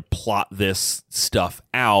trying to plot this stuff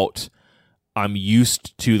out. I'm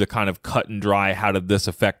used to the kind of cut and dry, how did this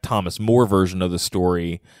affect Thomas More version of the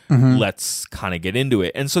story? Let's kind of get into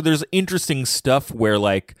it. And so there's interesting stuff where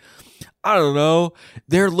like, I don't know,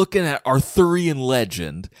 they're looking at Arthurian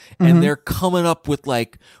legend and they're coming up with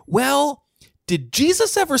like, well, did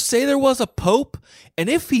Jesus ever say there was a pope? And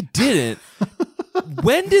if he didn't,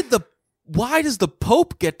 why does the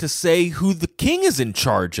Pope get to say who the king is in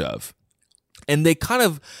charge of? And they kind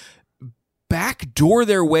of backdoor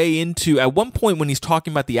their way into, at one point when he's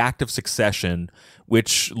talking about the Act of Succession,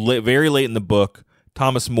 which very late in the book,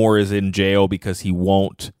 Thomas More is in jail because he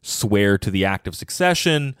won't swear to the Act of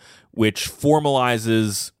Succession, which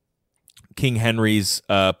formalizes King Henry's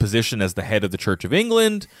position as the head of the Church of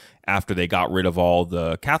England after they got rid of all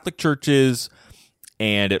the Catholic churches.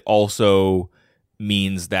 And it also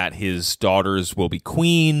means that his daughters will be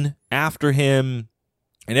queen after him,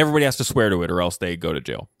 and everybody has to swear to it or else they go to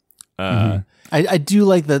jail. I do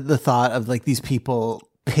like the thought of like these people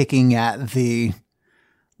picking at the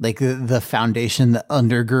foundation that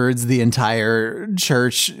undergirds the entire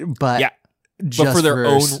church, but for their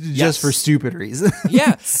own, just for stupid reasons.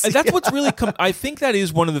 Yeah, and that's what's really. I think that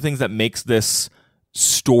is one of the things that makes this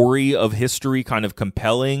story of history kind of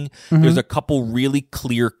compelling. There's a couple really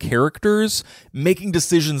clear characters making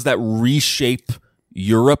decisions that reshape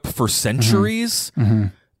Europe for centuries,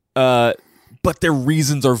 but their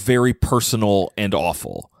reasons are very personal and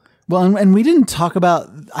awful. Well, and we didn't talk about,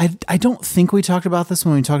 I don't think we talked about this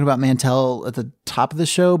when we talked about Mantel at the top of the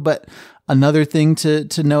show, but another thing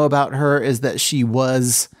to know about her is that she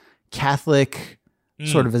was Catholic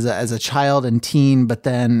sort of as a child and teen, but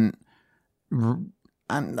then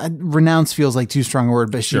renounce feels like too strong a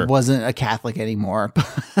word, but she wasn't a Catholic anymore.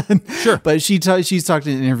 But she's talked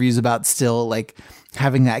in interviews about still like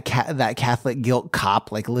having that Catholic guilt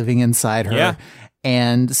cop like living inside her. Yeah.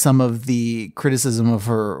 And some of the criticism of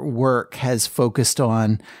her work has focused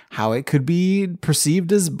on how it could be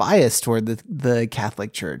perceived as biased toward the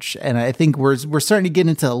Catholic Church. And I think we're starting to get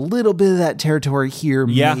into a little bit of that territory here,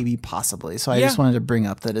 maybe possibly. So I just wanted to bring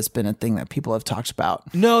up that it's been a thing that people have talked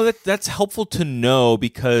about. No, that's helpful to know,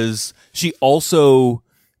 because she also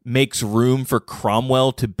makes room for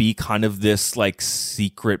Cromwell to be kind of this like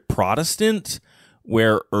secret Protestant,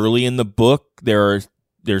 where early in the book there's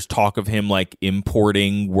talk of him like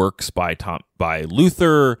importing works by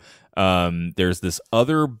Luther, There's this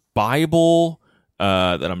other Bible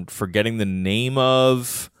that I'm forgetting the name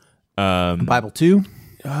of. Bible 2?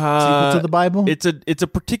 Sequel to the Bible? It's a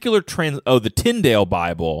particular the Tyndale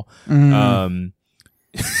Bible.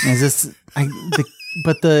 Is this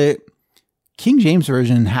but the King James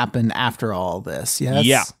version happened after all this,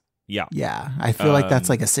 yes? Yeah. I feel like that's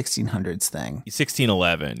like a 1600s thing.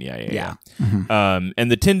 1611, yeah. Mm-hmm.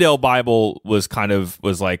 And the Tyndale Bible was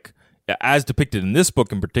like, as depicted in this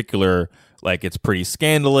book in particular, like it's pretty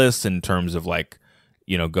scandalous in terms of like,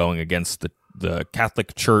 going against the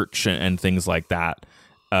Catholic Church and things like that.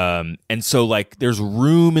 And so like there's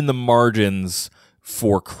room in the margins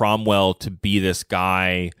for Cromwell to be this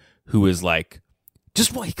guy who is like,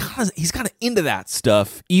 he's kind of into that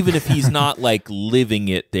stuff, even if he's not like living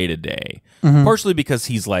it day to day. Partially because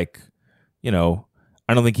he's like, I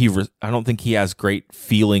don't think he has great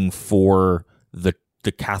feeling for the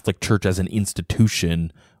Catholic Church as an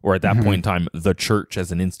institution, or at that point in time, the church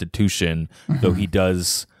as an institution, though he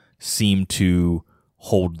does seem to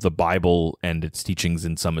hold the Bible and its teachings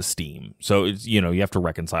in some esteem. So it's, you have to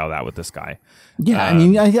reconcile that with this guy. Yeah, I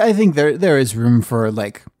mean, I think there is room for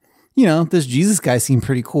like, this Jesus guy seemed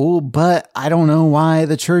pretty cool, but I don't know why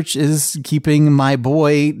the church is keeping my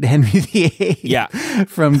boy Henry VIII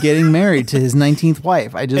from getting married to his 19th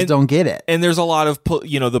wife. I just don't get it. And there's a lot of,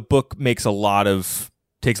 the book takes a lot of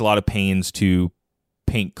pains to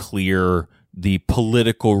paint clear the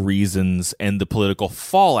political reasons and the political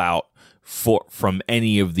fallout from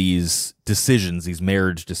any of these decisions, these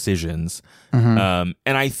marriage decisions. And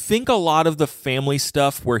I think a lot of the family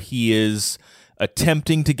stuff where he is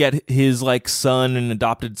attempting to get his like son and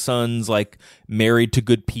adopted sons like married to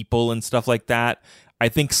good people and stuff like that, I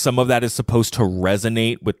think some of that is supposed to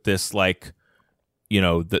resonate with this like,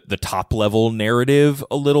 the top level narrative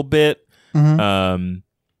a little bit.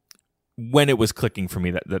 When it was clicking for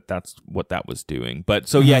me that's what that was doing. But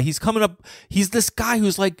so yeah, he's coming up, he's this guy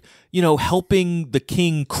who's like, helping the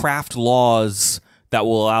king craft laws that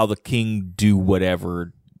will allow the king do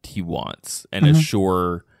whatever he wants and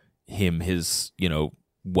assure him his,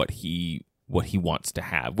 what he wants to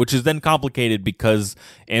have, which is then complicated because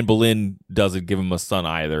Anne Boleyn doesn't give him a son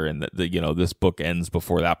either, and this book ends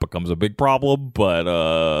before that becomes a big problem, but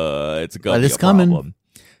it's gonna be a problem.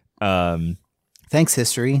 Thanks,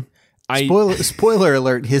 history. Spoiler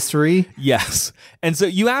alert, history. Yes. And so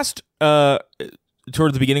you asked toward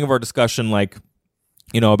the beginning of our discussion, like,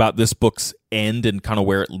 about this book's end and kind of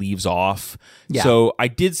where it leaves off. Yeah. So I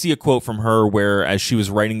did see a quote from her where, as she was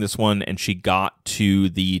writing this one and she got to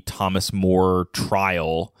the Thomas More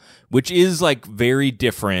trial, which is like very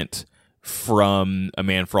different from A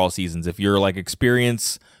Man for All Seasons. If your like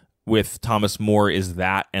experience with Thomas More is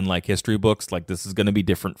that and like history books, like this is going to be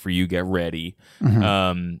different for you. Get ready.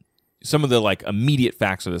 Some of the like immediate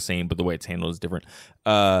facts are the same, but the way it's handled is different.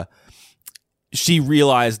 She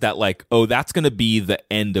realized that like, oh, that's going to be the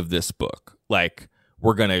end of this book. Like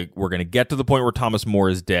we're going to get to the point where Thomas More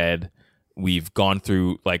is dead. We've gone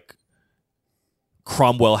through like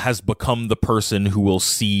Cromwell has become the person who will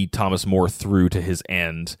see Thomas More through to his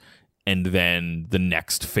end. And then the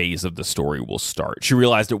next phase of the story will start. She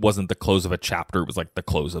realized it wasn't the close of a chapter. It was like the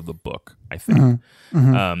close of the book, I think.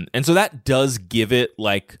 And so that does give it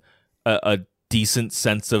like a decent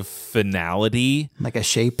sense of finality, like a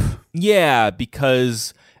shape. Yeah,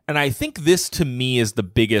 because, and I think this to me is the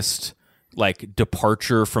biggest like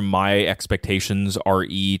departure from my expectations.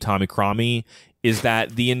 R.E. Tommy Cromie is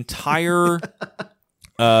that the entire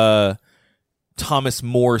Thomas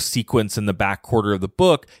More sequence in the back quarter of the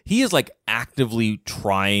book, he is like actively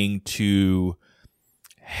trying to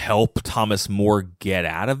help Thomas More get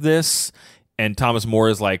out of this, and Thomas More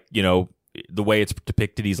is like, the way it's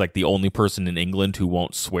depicted, he's like the only person in England who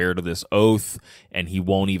won't swear to this oath, and he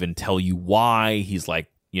won't even tell you why. He's like,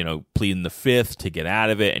 pleading the fifth to get out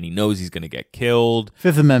of it, and he knows he's going to get killed.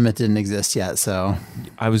 Fifth Amendment didn't exist yet, so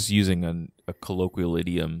I was using a colloquial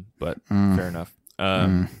idiom, but fair enough.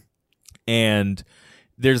 And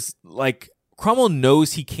there's like Cromwell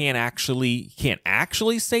knows he can't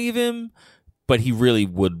actually save him, but he really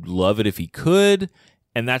would love it if he could,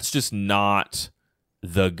 and that's just not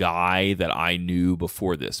the guy that I knew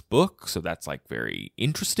before this book. So that's like very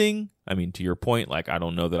interesting. I mean, to your point, like I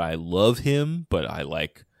don't know that I love him, but I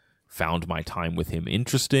like found my time with him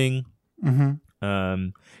interesting.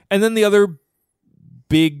 And then the other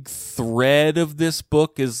big thread of this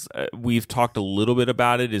book is we've talked a little bit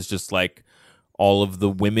about it, is just like all of the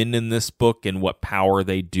women in this book and what power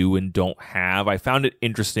they do and don't have. I found it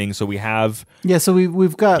interesting. So we have so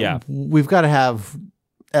we've got to have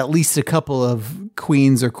at least a couple of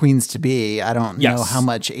queens or queens to be. I don't know Yes. how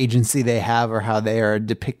much agency they have or how they are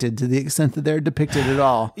depicted to the extent that they're depicted at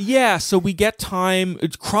all. Yeah, so we get time.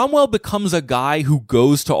 Cromwell becomes a guy who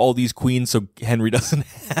goes to all these queens, so Henry doesn't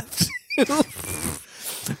have to.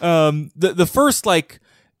 The first like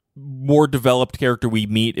more developed character we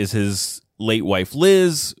meet is his late wife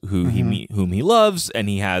Liz, whom he loves, and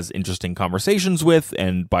he has interesting conversations with,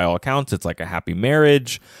 and by all accounts, it's like a happy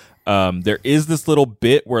marriage. There is this little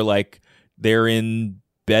bit where like they're in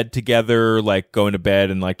bed together, like going to bed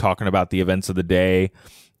and like talking about the events of the day.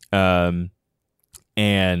 And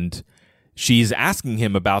she's asking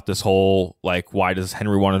him about this whole, like, why does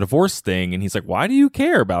Henry want a divorce thing? And he's like, why do you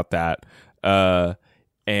care about that?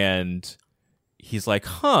 And he's like,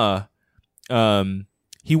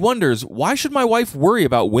 he wonders, why should my wife worry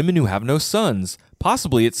about women who have no sons?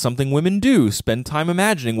 Possibly it's something women do, spend time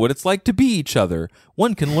imagining what it's like to be each other.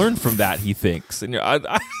 One can learn from that, he thinks. And I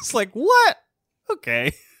was like, what?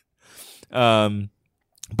 Okay.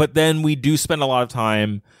 But then we do spend a lot of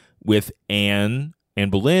time with Anne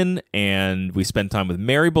Boleyn, and we spend time with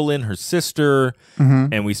Mary Boleyn, her sister,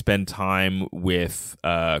 and we spend time with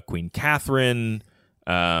Queen Catherine,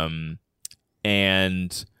 and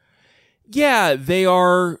yeah, they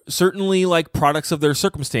are certainly like products of their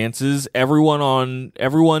circumstances. Everyone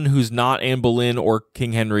who's not Anne Boleyn or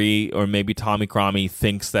King Henry or maybe Tommy Cromie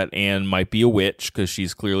thinks that Anne might be a witch because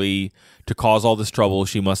she's clearly, to cause all this trouble,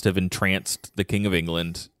 she must have entranced the King of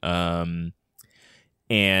England. And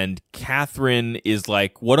Catherine is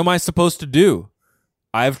like, what am I supposed to do?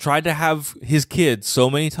 I've tried to have his kids so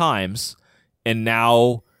many times, and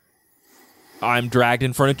now I'm dragged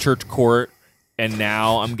in front of church court. And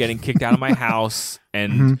now I'm getting kicked out of my house,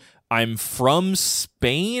 and I'm from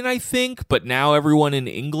Spain, I think, but now everyone in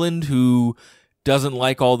England who doesn't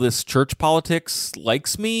like all this church politics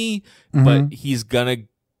likes me, but he's gonna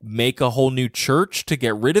make a whole new church to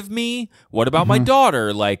get rid of me. What about my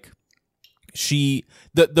daughter? Like, the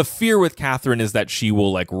fear with Catherine is that she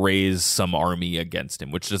will like raise some army against him,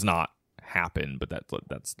 which does not happen, but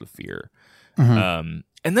that's the fear.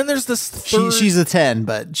 And then there's this third... She's a 10,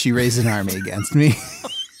 but she raised an army against me.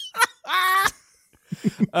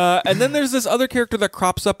 And then there's this other character that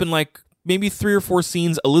crops up in like maybe 3 or 4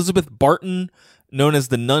 scenes, Elizabeth Barton, known as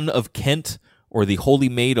the Nun of Kent or the Holy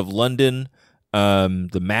Maid of London,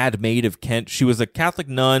 the Mad Maid of Kent. She was a Catholic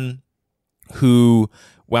nun who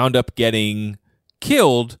wound up getting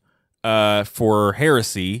killed for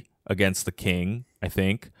heresy against the king, I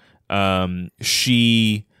think.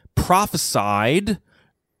 She prophesied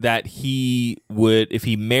that he would, if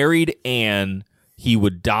he married Anne, he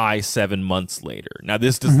would die 7 months later. Now,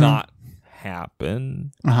 this does not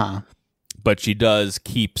happen, but she does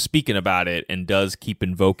keep speaking about it and does keep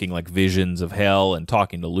invoking like visions of hell and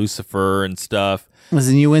talking to Lucifer and stuff.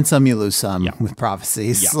 Listen, you win some, you lose some with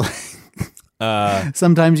prophecies. Yeah.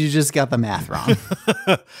 Sometimes you just got the math wrong.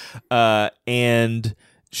 And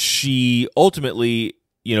she ultimately,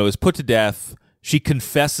 is put to death. She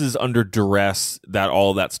confesses under duress that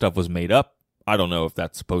all that stuff was made up. I don't know if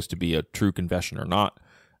that's supposed to be a true confession or not,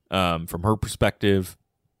 from her perspective.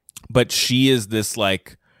 But she is this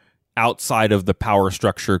like outside of the power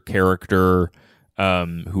structure character,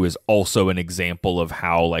 who is also an example of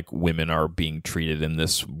how like women are being treated in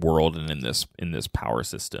this world and in this power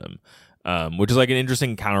system, which is like an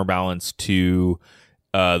interesting counterbalance to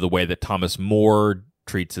the way that Thomas More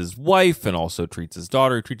treats his wife and also treats his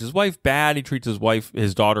daughter. He treats his wife bad. He treats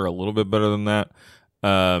his daughter a little bit better than that.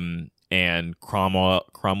 And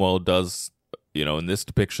Cromwell does, in this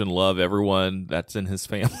depiction, love everyone that's in his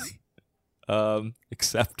family,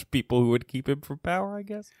 except people who would keep him from power, I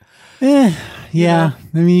guess. Yeah.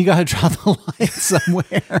 I mean, you got to draw the line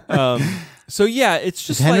somewhere. So yeah, it's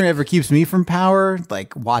just if Henry like, ever keeps me from power,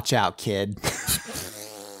 like, watch out, kid.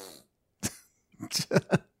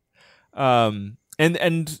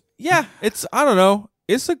 And yeah, I don't know.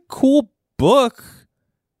 It's a cool book.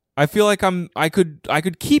 I feel like I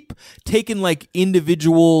could keep taking like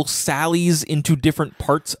individual sallies into different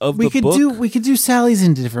parts of the book. We could do sallies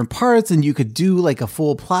into different parts, and you could do like a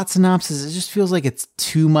full plot synopsis. It just feels like it's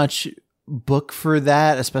too much book for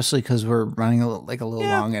that, especially because we're running a little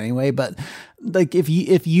long anyway. But like if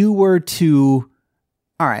you were to,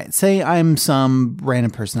 all right, say I'm some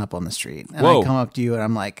random person up on the street, and I come up to you and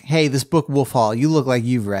I'm like, hey, this book Wolf Hall, you look like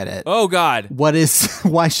you've read it. Oh God,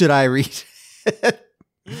 why should I read it?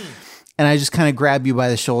 And I just kind of grab you by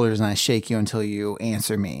the shoulders and I shake you until you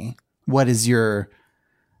answer me. What is your,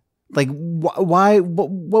 like, why,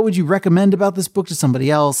 what would you recommend about this book to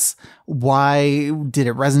somebody else? Why did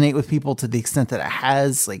it resonate with people to the extent that it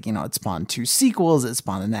has? Like, it spawned 2 sequels. It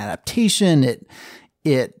spawned an adaptation.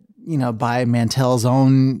 it, by Mantel's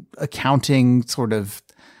own accounting, sort of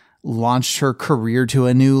launched her career to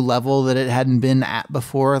a new level that it hadn't been at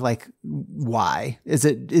before? Like, why? Is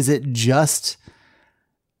it just,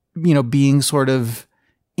 being sort of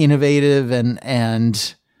innovative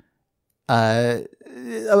and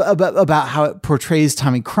about how it portrays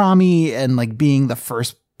Tommy Cromie and like being the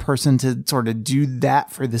first person to sort of do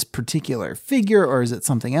that for this particular figure, or is it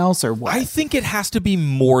something else, or what? I think it has to be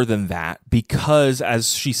more than that, because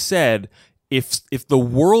as she said, if the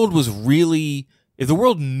world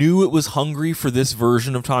knew it was hungry for this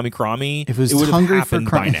version of Tommy Cromie, if it would hungry have happened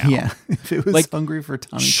by now. Yeah, if it was hungry for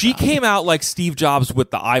Tommy she Cromie. came out like Steve Jobs with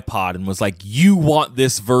the iPod and was like, you want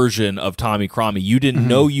this version of Tommy Cromie. You didn't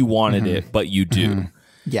know you wanted it, but you do.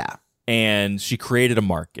 Yeah. And she created a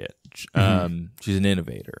market. She's an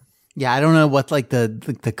innovator. Yeah, I don't know what like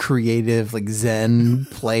the creative like Zen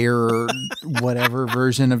player whatever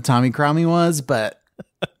version of Tommy Cromie was, but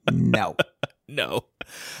no. No.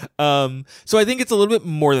 So I think it's a little bit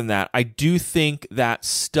more than that. I do think that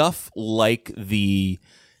stuff like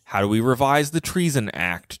how do we revise the Treason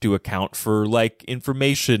Act to account for like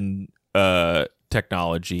information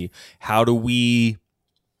technology? How do we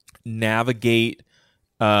navigate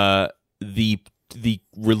the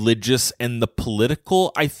religious and the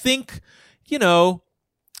political? I think, there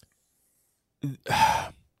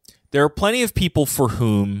are plenty of people for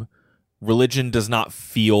whom religion does not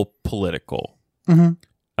feel political. In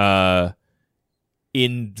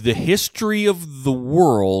the history of the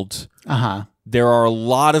world, there are a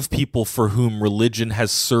lot of people for whom religion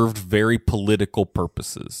has served very political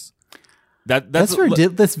purposes.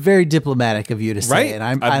 That's very diplomatic of you to say,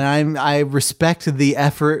 right? And I respect the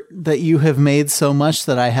effort that you have made so much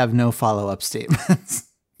that I have no follow-up statements.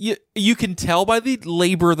 You can tell by the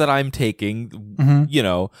labor that I'm taking,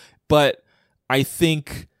 but I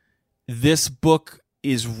think this book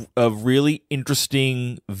is a really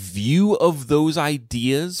interesting view of those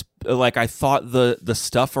ideas. Like, I thought the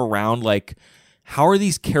stuff around, like, how are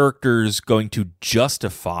these characters going to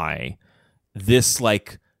justify this,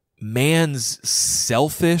 like, man's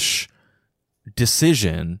selfish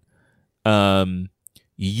decision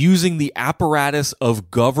using the apparatus of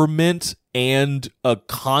government and a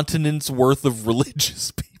continent's worth of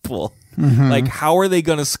religious people? Like, how are they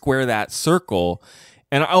going to square that circle?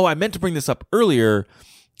 And I meant to bring this up earlier.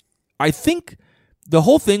 I think the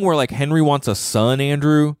whole thing where like Henry wants a son,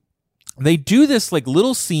 Andrew, they do this like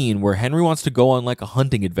little scene where Henry wants to go on like a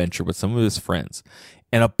hunting adventure with some of his friends,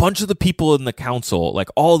 and a bunch of the people in the council, like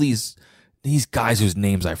all these guys whose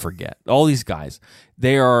names I forget, all these guys,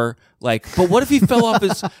 they are like, but what if he fell off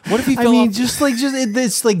his? What if he fell off?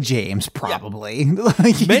 It's like James probably.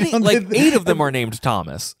 Many, like 8 of them are named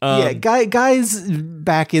Thomas. Guys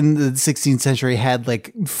back in the 16th century had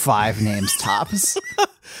like 5 names tops.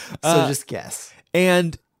 So just guess.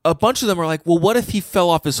 And a bunch of them are like, well, what if he fell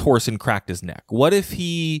off his horse and cracked his neck? What if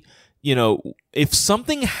he, if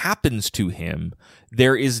something happens to him,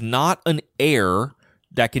 there is not an heir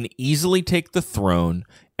that can easily take the throne.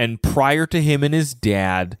 And prior to him and his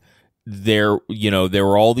dad, there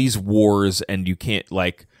were all these wars, and you can't,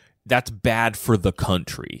 like, that's bad for the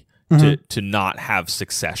country to not have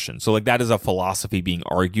succession. So like that is a philosophy being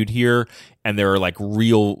argued here, and there are like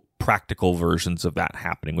real practical versions of that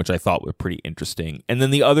happening, which I thought were pretty interesting. And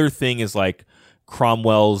then the other thing is like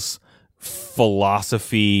Cromwell's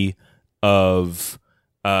philosophy of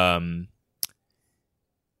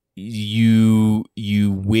you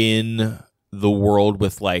win the world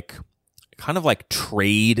with like kind of like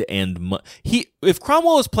trade and if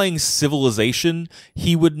Cromwell was playing civilization,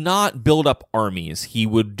 he would not build up armies. He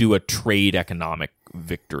would do a trade economic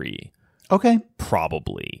victory. Okay.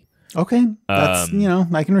 Probably. Okay. That's,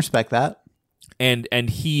 I can respect that. And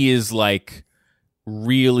he is like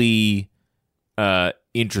really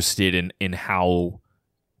interested in how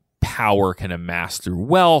power can amass through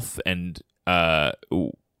wealth, and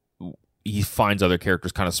he finds other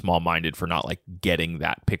characters kind of small-minded for not like getting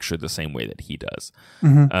that picture the same way that he does.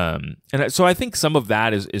 And so I think some of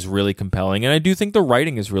that is really compelling. And I do think the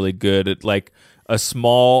writing is really good. At like this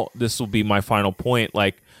will be my final point.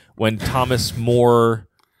 Like when Thomas More,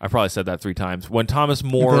 I probably said that 3 times. When Thomas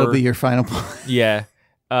More, that'll be your final point. Yeah.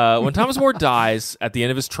 When Thomas More dies at the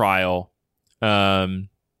end of his trial, no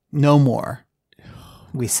more,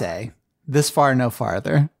 we say. This far, no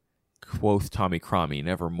farther. Quoth Tommy Cromie,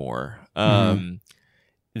 nevermore. The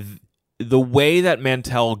way that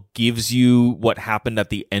Mantel gives you what happened at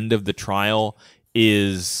the end of the trial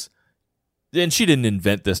is, and she didn't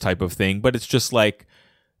invent this type of thing, but it's just like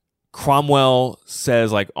Cromwell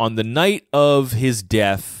says, like, on the night of his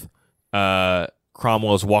death,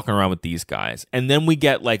 Cromwell is walking around with these guys. And then we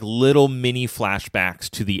get like little mini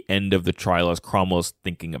flashbacks to the end of the trial as Cromwell's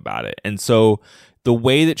thinking about it. And so the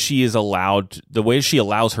way that she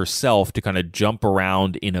allows herself to kind of jump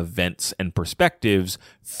around in events and perspectives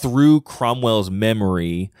through Cromwell's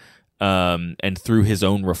memory and through his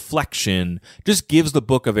own reflection just gives the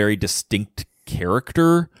book a very distinct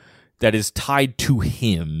character that is tied to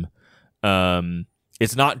him.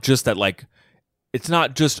 It's not just that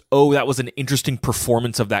that was an interesting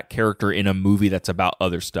performance of that character in a movie that's about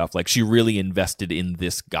other stuff. Like, she really invested in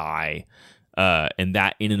this guy. And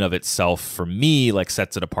that in and of itself, for me, like,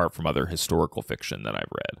 sets it apart from other historical fiction that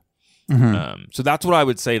I've read. Mm-hmm. So that's what I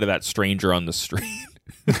would say to that stranger on the street.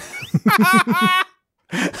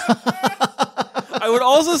 I would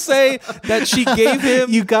also say that she gave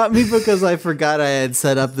him... You got me because I forgot I had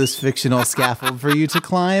set up this fictional scaffold for you to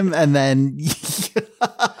climb, and then...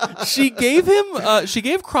 She gave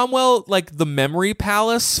Cromwell, like, the memory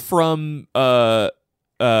palace from the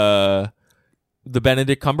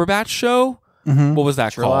Benedict Cumberbatch show. Mm-hmm. What was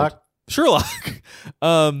that called? Sherlock.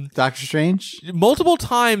 Doctor Strange. Multiple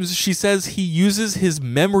times she says he uses his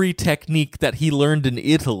memory technique that he learned in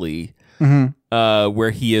Italy,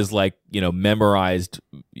 where he is like, memorized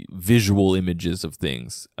visual images of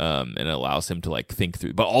things, and it allows him to like think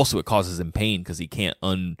through. But also it causes him pain because he can't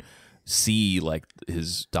see like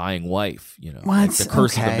his dying wife, like the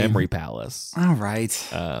curse of the memory palace. All right.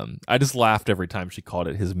 I just laughed every time she called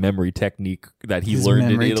it his memory technique that he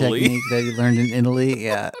learned in Italy.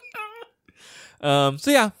 Yeah. So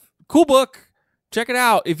yeah, cool book. Check it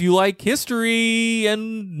out if you like history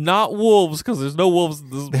and not wolves, because there's no wolves in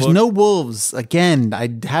this book. There's no wolves. Again,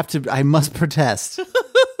 I must protest.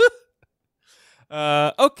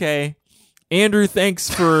 Okay. Andrew, thanks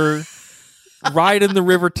for riding the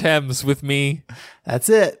River Thames with me. That's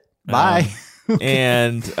it. Bye.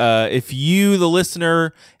 And if you, the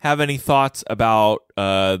listener, have any thoughts about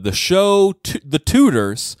the show, The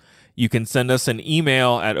Tudors, you can send us an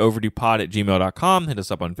email at overduepod@gmail.com. Hit us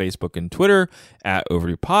up on Facebook and Twitter at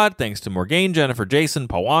overduepod. Thanks to Morgane, Jennifer, Jason,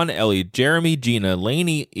 Pawan, Ellie, Jeremy, Gina,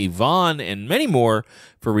 Lainey, Yvonne, and many more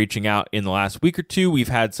for reaching out in the last week or two. We've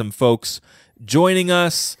had some folks joining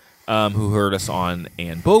us who heard us on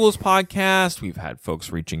Anne Bogle's podcast. We've had folks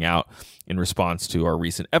reaching out in response to our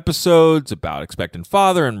recent episodes about Expectant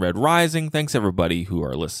Father and Red Rising. Thanks, everybody who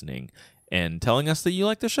are listening and telling us that you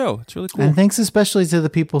like the show. It's really cool. And thanks especially to the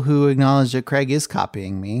people who acknowledge that Craig is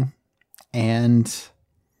copying me. And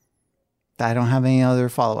I don't have any other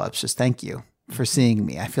follow-ups. Just thank you for seeing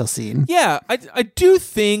me. I feel seen. Yeah, I do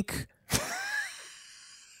think...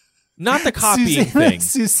 Not the copying thing.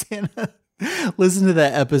 Susanna listened to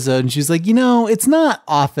that episode and she's like, it's not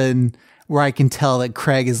often where I can tell that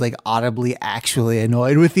Craig is like audibly actually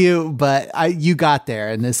annoyed with you, but you got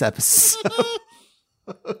there in this episode.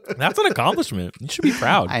 That's an accomplishment. You should be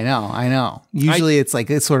proud. I know. Usually it's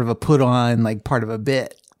sort of a put on, like part of a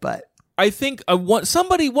bit, but I think one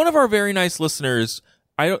of our very nice listeners,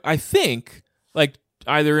 I think, like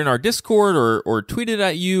either in our Discord or tweeted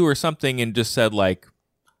at you or something and just said like,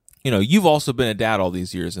 you've also been a dad all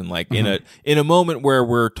these years, and like in a moment where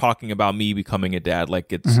we're talking about me becoming a dad,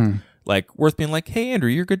 like it's like worth being like, hey Andrew,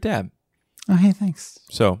 you're a good dad. Oh, hey, thanks.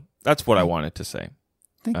 So that's what I wanted to say.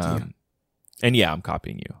 Thank you. And yeah, I'm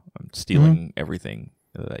copying you. I'm stealing everything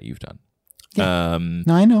that you've done. Yeah.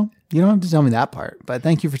 No, I know. You don't have to tell me that part, but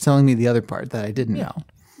thank you for telling me the other part that I didn't know.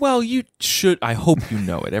 Well, you should. I hope you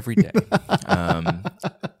know it every day.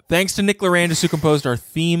 Thanks to Nick Larandis, who composed our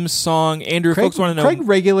theme song. Andrew, folks want to know. Craig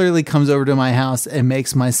regularly comes over to my house and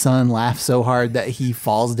makes my son laugh so hard that he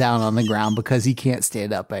falls down on the ground because he can't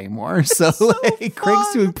stand up anymore. So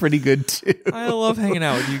Craig's doing pretty good too. I love hanging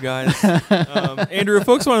out with you guys. Andrew, if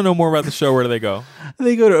folks want to know more about the show, where do they go?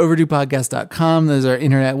 They go to overduepodcast.com. There's our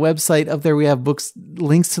internet website. Up there we have books,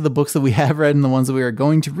 links to the books that we have read and the ones that we are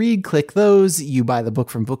going to read. Click those. You buy the book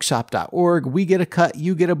from bookshop.org. We get a cut.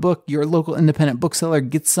 You get a book. Your local independent bookseller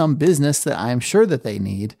gets some business that I'm sure that they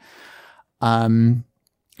need.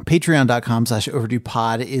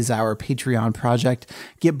 Patreon.com/overduepod is our Patreon project.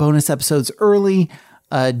 Get bonus episodes early.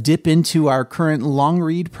 Dip into our current long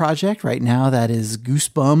read project right now. That is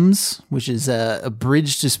Goosebumps, which is a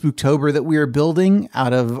bridge to Spooktober that we are building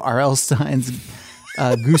out of R.L. Stein's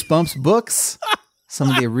Goosebumps books. Some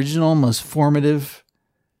of the original, most formative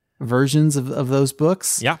versions of those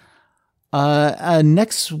books. Yeah.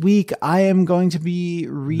 Next week, I am going to be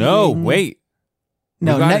reading... No, wait.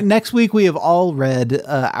 No, next week we have all read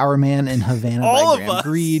Our Man in Havana by Graham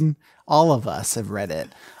Greene. All of us have read it.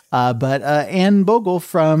 But Anne Bogle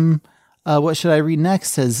from What Should I Read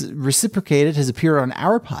Next has reciprocated, has appeared on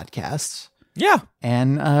our podcast Yeah.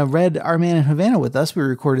 And read Our Man in Havana with us. We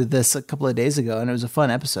recorded this a couple of days ago, and it was a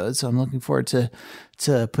fun episode. So I'm looking forward to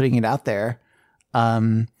putting it out there.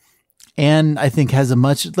 And I think has a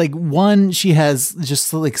much she has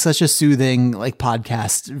just like such a soothing like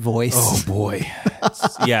podcast voice. Oh boy.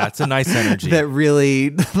 It's a nice energy. That really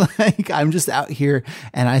like I'm just out here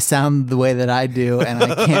and I sound the way that I do and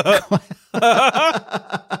I can't.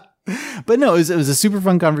 But no, it was a super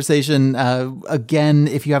fun conversation. Again,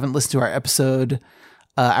 if you haven't listened to our episode,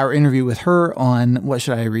 our interview with her on What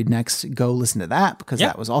Should I Read Next, go listen to that because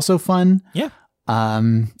that was also fun. Yeah.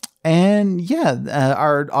 And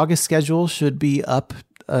our August schedule should be up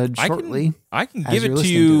shortly. I can give it to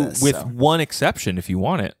you with one exception if you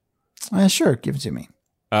want it. Sure, give it to me.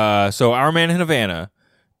 So Our Man in Havana,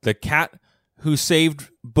 The Cat Who Saved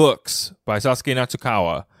Books by Sasuke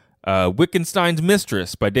Natsukawa, Wittgenstein's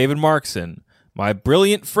Mistress by David Markson, My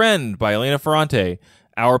Brilliant Friend by Elena Ferrante,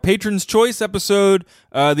 our Patron's Choice episode,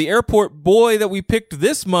 the airport boy that we picked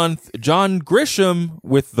this month, John Grisham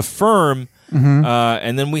with The Firm. Mm-hmm.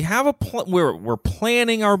 And then we have we're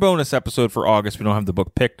planning our bonus episode for August. We don't have the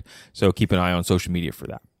book picked, so keep an eye on social media for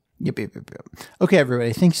that. Yep. Okay,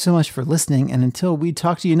 everybody. Thank you so much for listening. And until we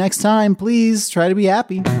talk to you next time, please try to be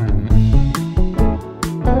happy.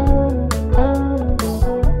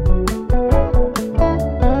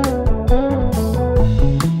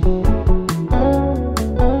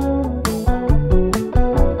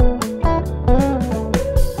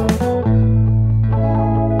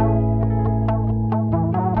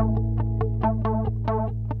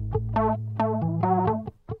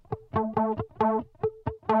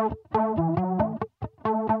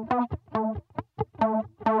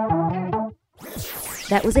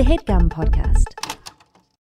 That was a HeadGum podcast.